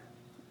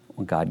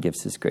 When God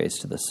gives his grace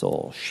to the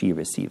soul, she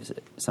receives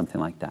it,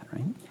 something like that,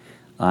 right?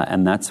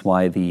 And that's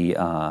why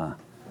the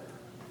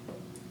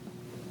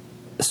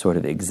sort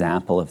of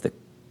example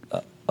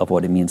of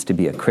what it means to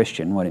be a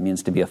Christian, what it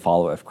means to be a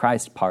follower of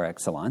Christ par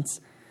excellence,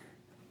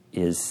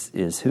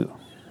 is who?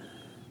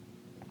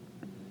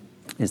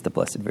 Is the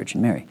Blessed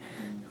Virgin Mary,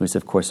 who is,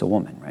 of course, a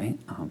woman, right?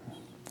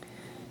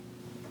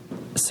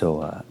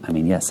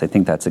 Yes, I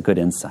think that's a good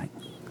insight.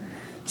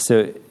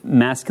 So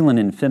masculine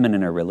and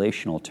feminine are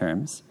relational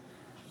terms.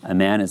 A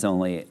man is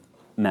only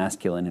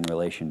masculine in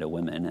relation to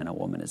women, and a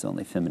woman is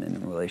only feminine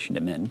in relation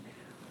to men.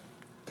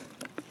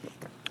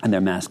 and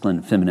they're masculine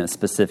and feminine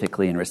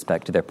specifically in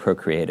respect to their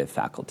procreative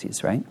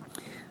faculties, right?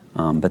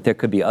 But there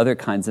could be other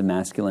kinds of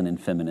masculine and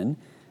feminine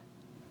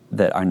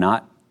that are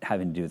not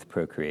having to do with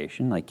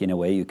procreation. Like, in a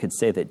way, you could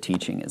say that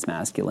teaching is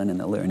masculine and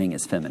the learning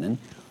is feminine.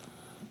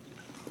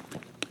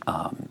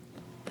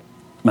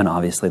 And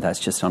obviously, that's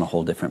just on a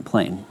whole different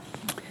plane.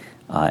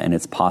 And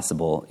it's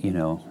possible,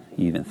 you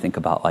even think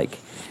about, like,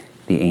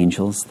 the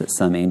angels, that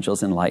some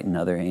angels enlighten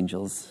other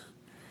angels.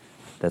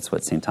 That's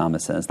what St.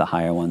 Thomas says. The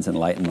higher ones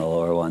enlighten the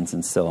lower ones,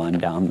 and so on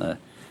down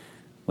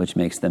which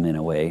makes them, in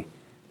a way,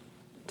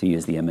 to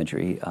use the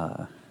imagery,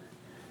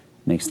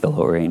 makes the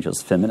lower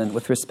angels feminine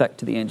with respect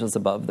to the angels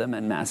above them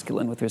and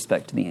masculine with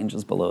respect to the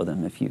angels below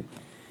them, if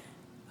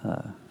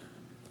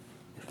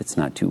it's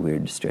not too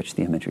weird to stretch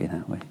the imagery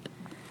that way.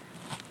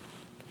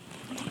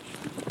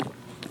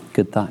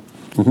 Good thought.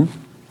 Mm-hmm.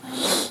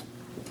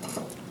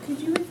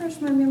 Could you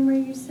refresh my memory?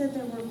 You said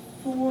there were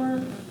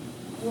 4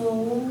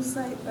 roles,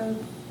 for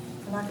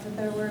lack of a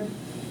better word,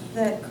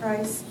 that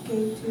Christ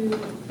gave to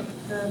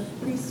the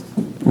priests.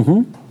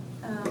 Mm-hmm.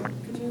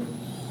 Could you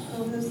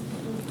go over those?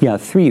 Yeah,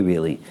 3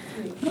 really.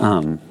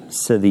 3.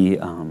 So the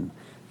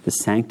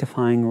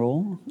sanctifying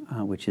role,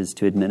 which is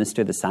to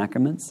administer the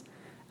sacraments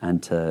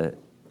and to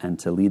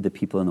lead the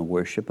people in the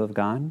worship of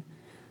God,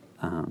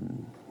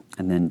 and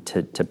then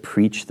to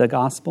preach the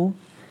gospel,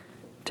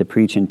 to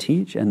preach and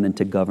teach, and then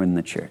to govern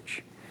the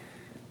church.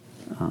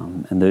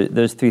 And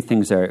those 3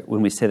 things are,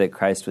 when we say that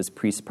Christ was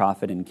priest,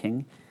 prophet, and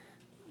king,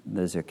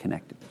 those are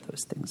connected with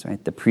those things,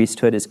 right? The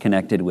priesthood is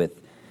connected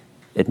with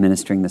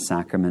administering the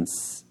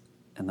sacraments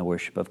and the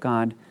worship of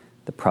God.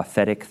 The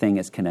prophetic thing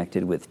is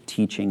connected with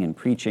teaching and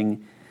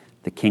preaching.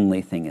 The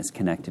kingly thing is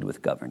connected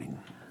with governing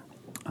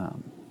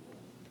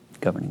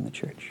the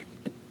church.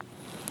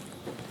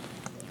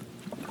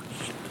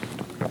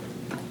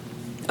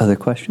 Other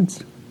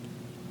questions?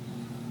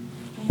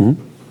 Mm-hmm.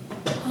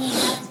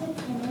 Back to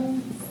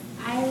penance,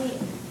 I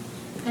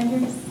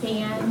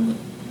understand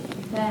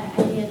the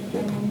idea of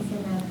penance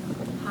in a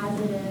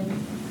positive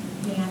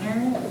manner.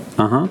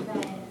 Uh-huh.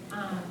 But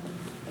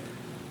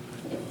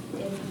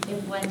if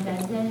one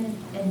doesn't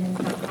and is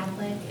not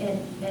Catholic,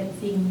 it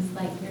seems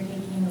like you're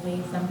taking away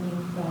something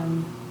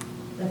from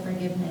the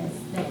forgiveness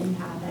that you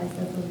have as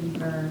a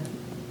believer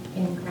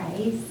in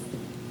Christ.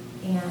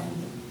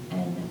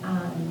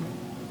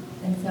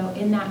 And so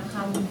in that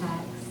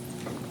context,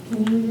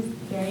 can you just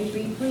very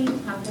briefly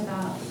talk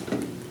about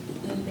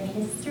the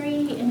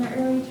history in the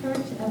early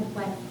church of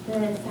what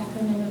the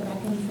sacrament of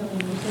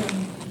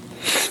reconciliation,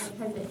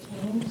 because it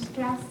changed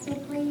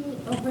drastically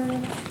over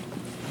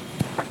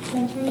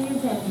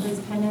centuries, and was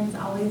penance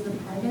always a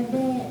part of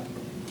it?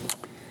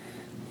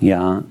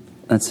 Yeah,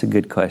 that's a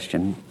good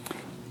question.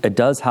 It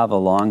does have a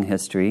long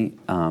history.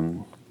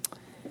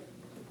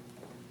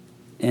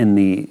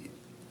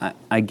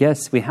 I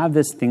guess we have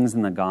these things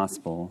in the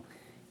gospel.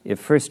 It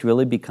first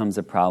really becomes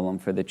a problem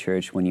for the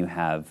church when you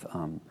have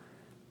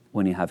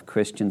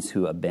Christians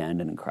who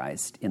abandon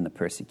Christ in the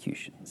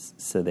persecutions.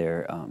 So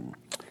there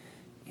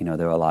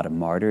were a lot of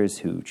martyrs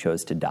who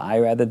chose to die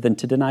rather than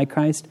to deny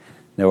Christ.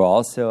 There were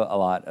also a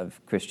lot of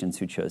Christians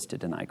who chose to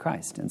deny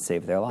Christ and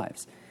save their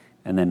lives.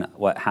 And then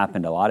what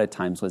happened a lot of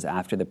times was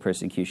after the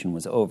persecution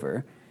was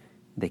over,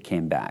 they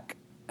came back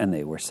and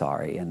they were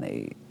sorry and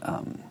they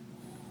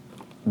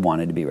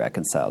wanted to be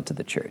reconciled to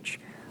the church.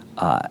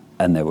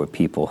 And there were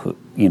people who,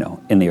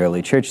 in the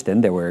early church then,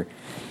 there were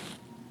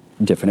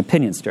different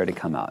opinions started to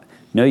come out.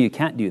 No, you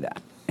can't do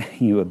that.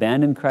 You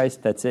abandon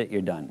Christ, that's it,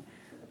 you're done.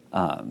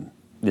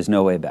 There's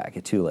no way back,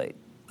 it's too late.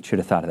 Should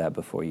have thought of that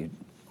before you,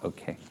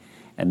 okay.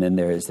 And then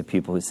there's the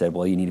people who said,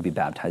 well, you need to be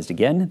baptized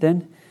again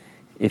then.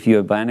 If you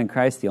abandon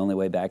Christ, the only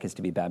way back is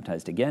to be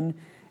baptized again.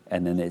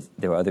 And then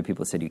there were other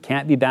people who said, you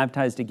can't be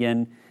baptized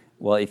again.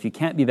 Well, if you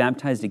can't be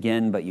baptized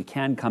again, but you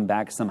can come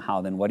back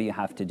somehow, then what do you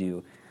have to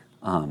do?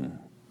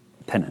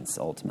 Penance,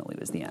 ultimately,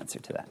 was the answer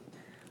to that.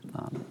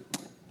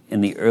 In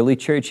the early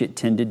church, it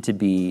tended to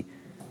be,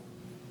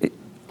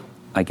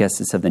 I guess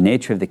it's of the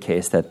nature of the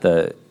case,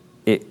 that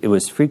it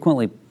was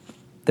frequently,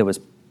 there was,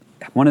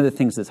 one of the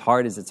things that's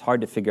hard is it's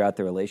hard to figure out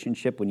the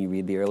relationship when you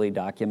read the early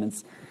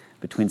documents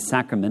between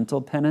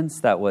sacramental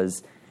penance that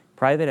was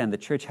private, and the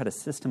church had a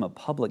system of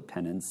public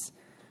penance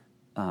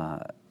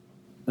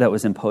that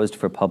was imposed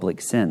for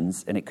public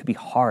sins, and it could be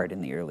hard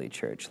in the early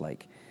church.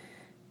 Like,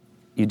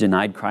 you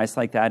denied Christ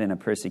like that in a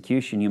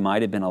persecution, you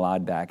might have been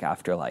allowed back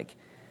after like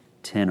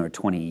 10 or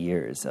 20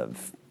 years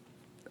of,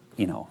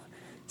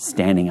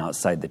 standing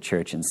outside the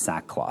church in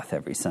sackcloth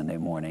every Sunday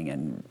morning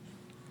and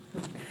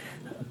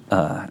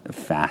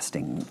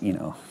fasting,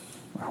 or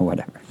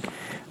whatever.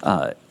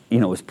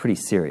 It was pretty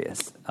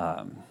serious.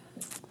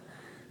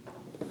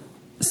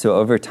 So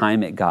over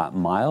time it got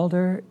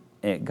milder,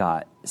 it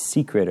got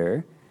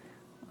secreter,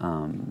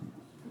 and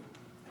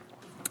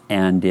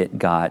it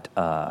got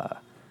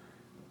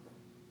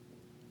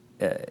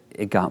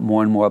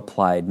more and more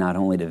applied not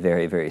only to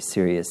very, very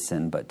serious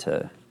sin, but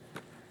to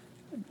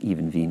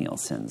even venial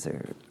sins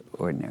or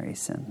ordinary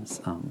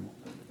sins.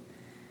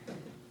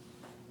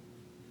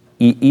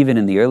 even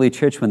in the early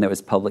church when there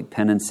was public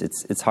penance,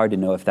 it's hard to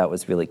know if that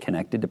was really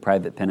connected to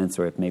private penance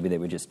or if maybe they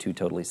were just two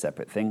totally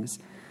separate things.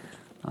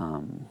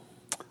 Or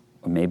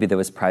maybe there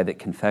was private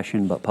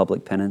confession but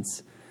public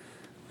penance,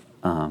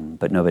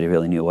 but nobody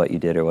really knew what you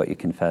did or what you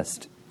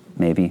confessed,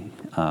 maybe.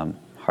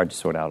 Hard to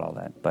sort out all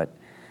that. But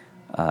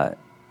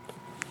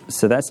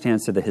so that's to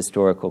answer the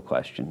historical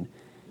question.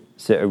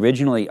 So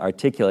originally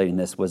articulating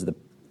this was the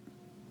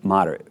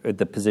moderate, or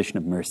the position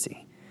of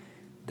mercy.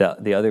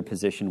 The other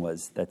position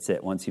was, that's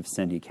it, once you've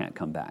sinned, you can't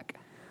come back.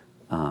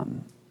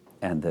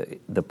 And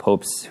the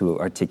popes who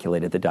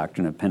articulated the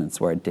doctrine of penance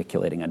were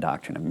articulating a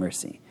doctrine of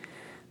mercy.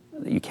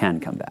 You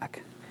can come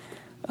back.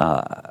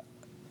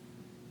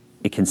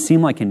 It can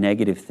seem like a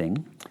negative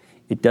thing.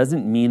 It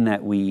doesn't mean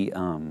that we,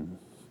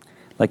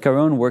 like our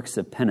own works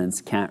of penance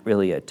can't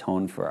really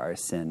atone for our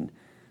sin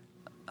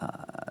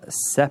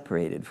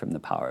separated from the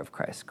power of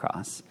Christ's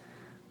cross.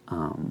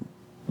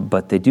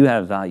 But they do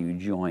have value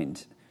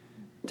joined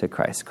to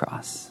Christ's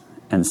cross.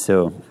 And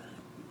so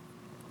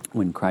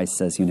when Christ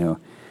says,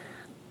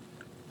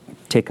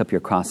 take up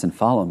your cross and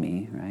follow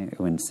me, right?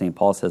 When St.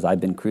 Paul says, I've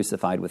been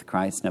crucified with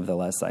Christ,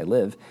 nevertheless I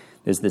live,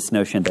 there's this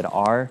notion that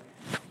our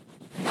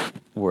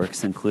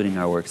works, including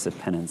our works of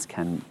penance,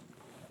 can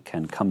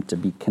come to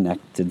be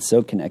connected,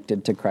 so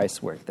connected to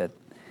Christ's work, that,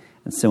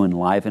 and so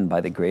enlivened by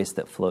the grace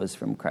that flows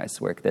from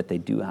Christ's work, that they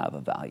do have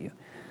a value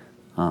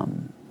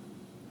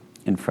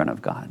in front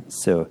of God.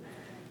 So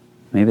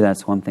maybe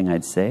that's one thing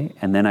I'd say.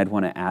 And then I'd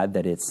want to add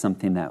that it's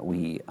something that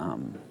we,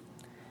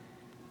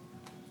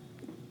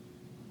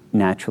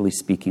 naturally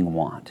speaking,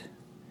 want.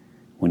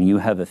 When you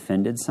have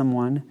offended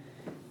someone,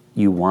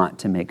 you want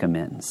to make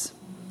amends.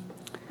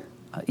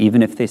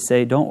 Even if they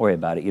say, don't worry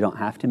about it, you don't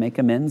have to make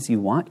amends, you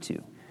want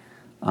to.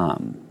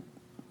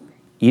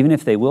 Even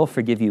if they will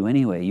forgive you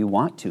anyway, you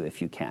want to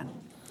if you can.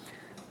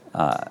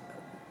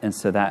 And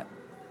so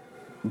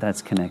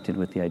that's connected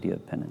with the idea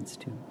of penance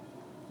too.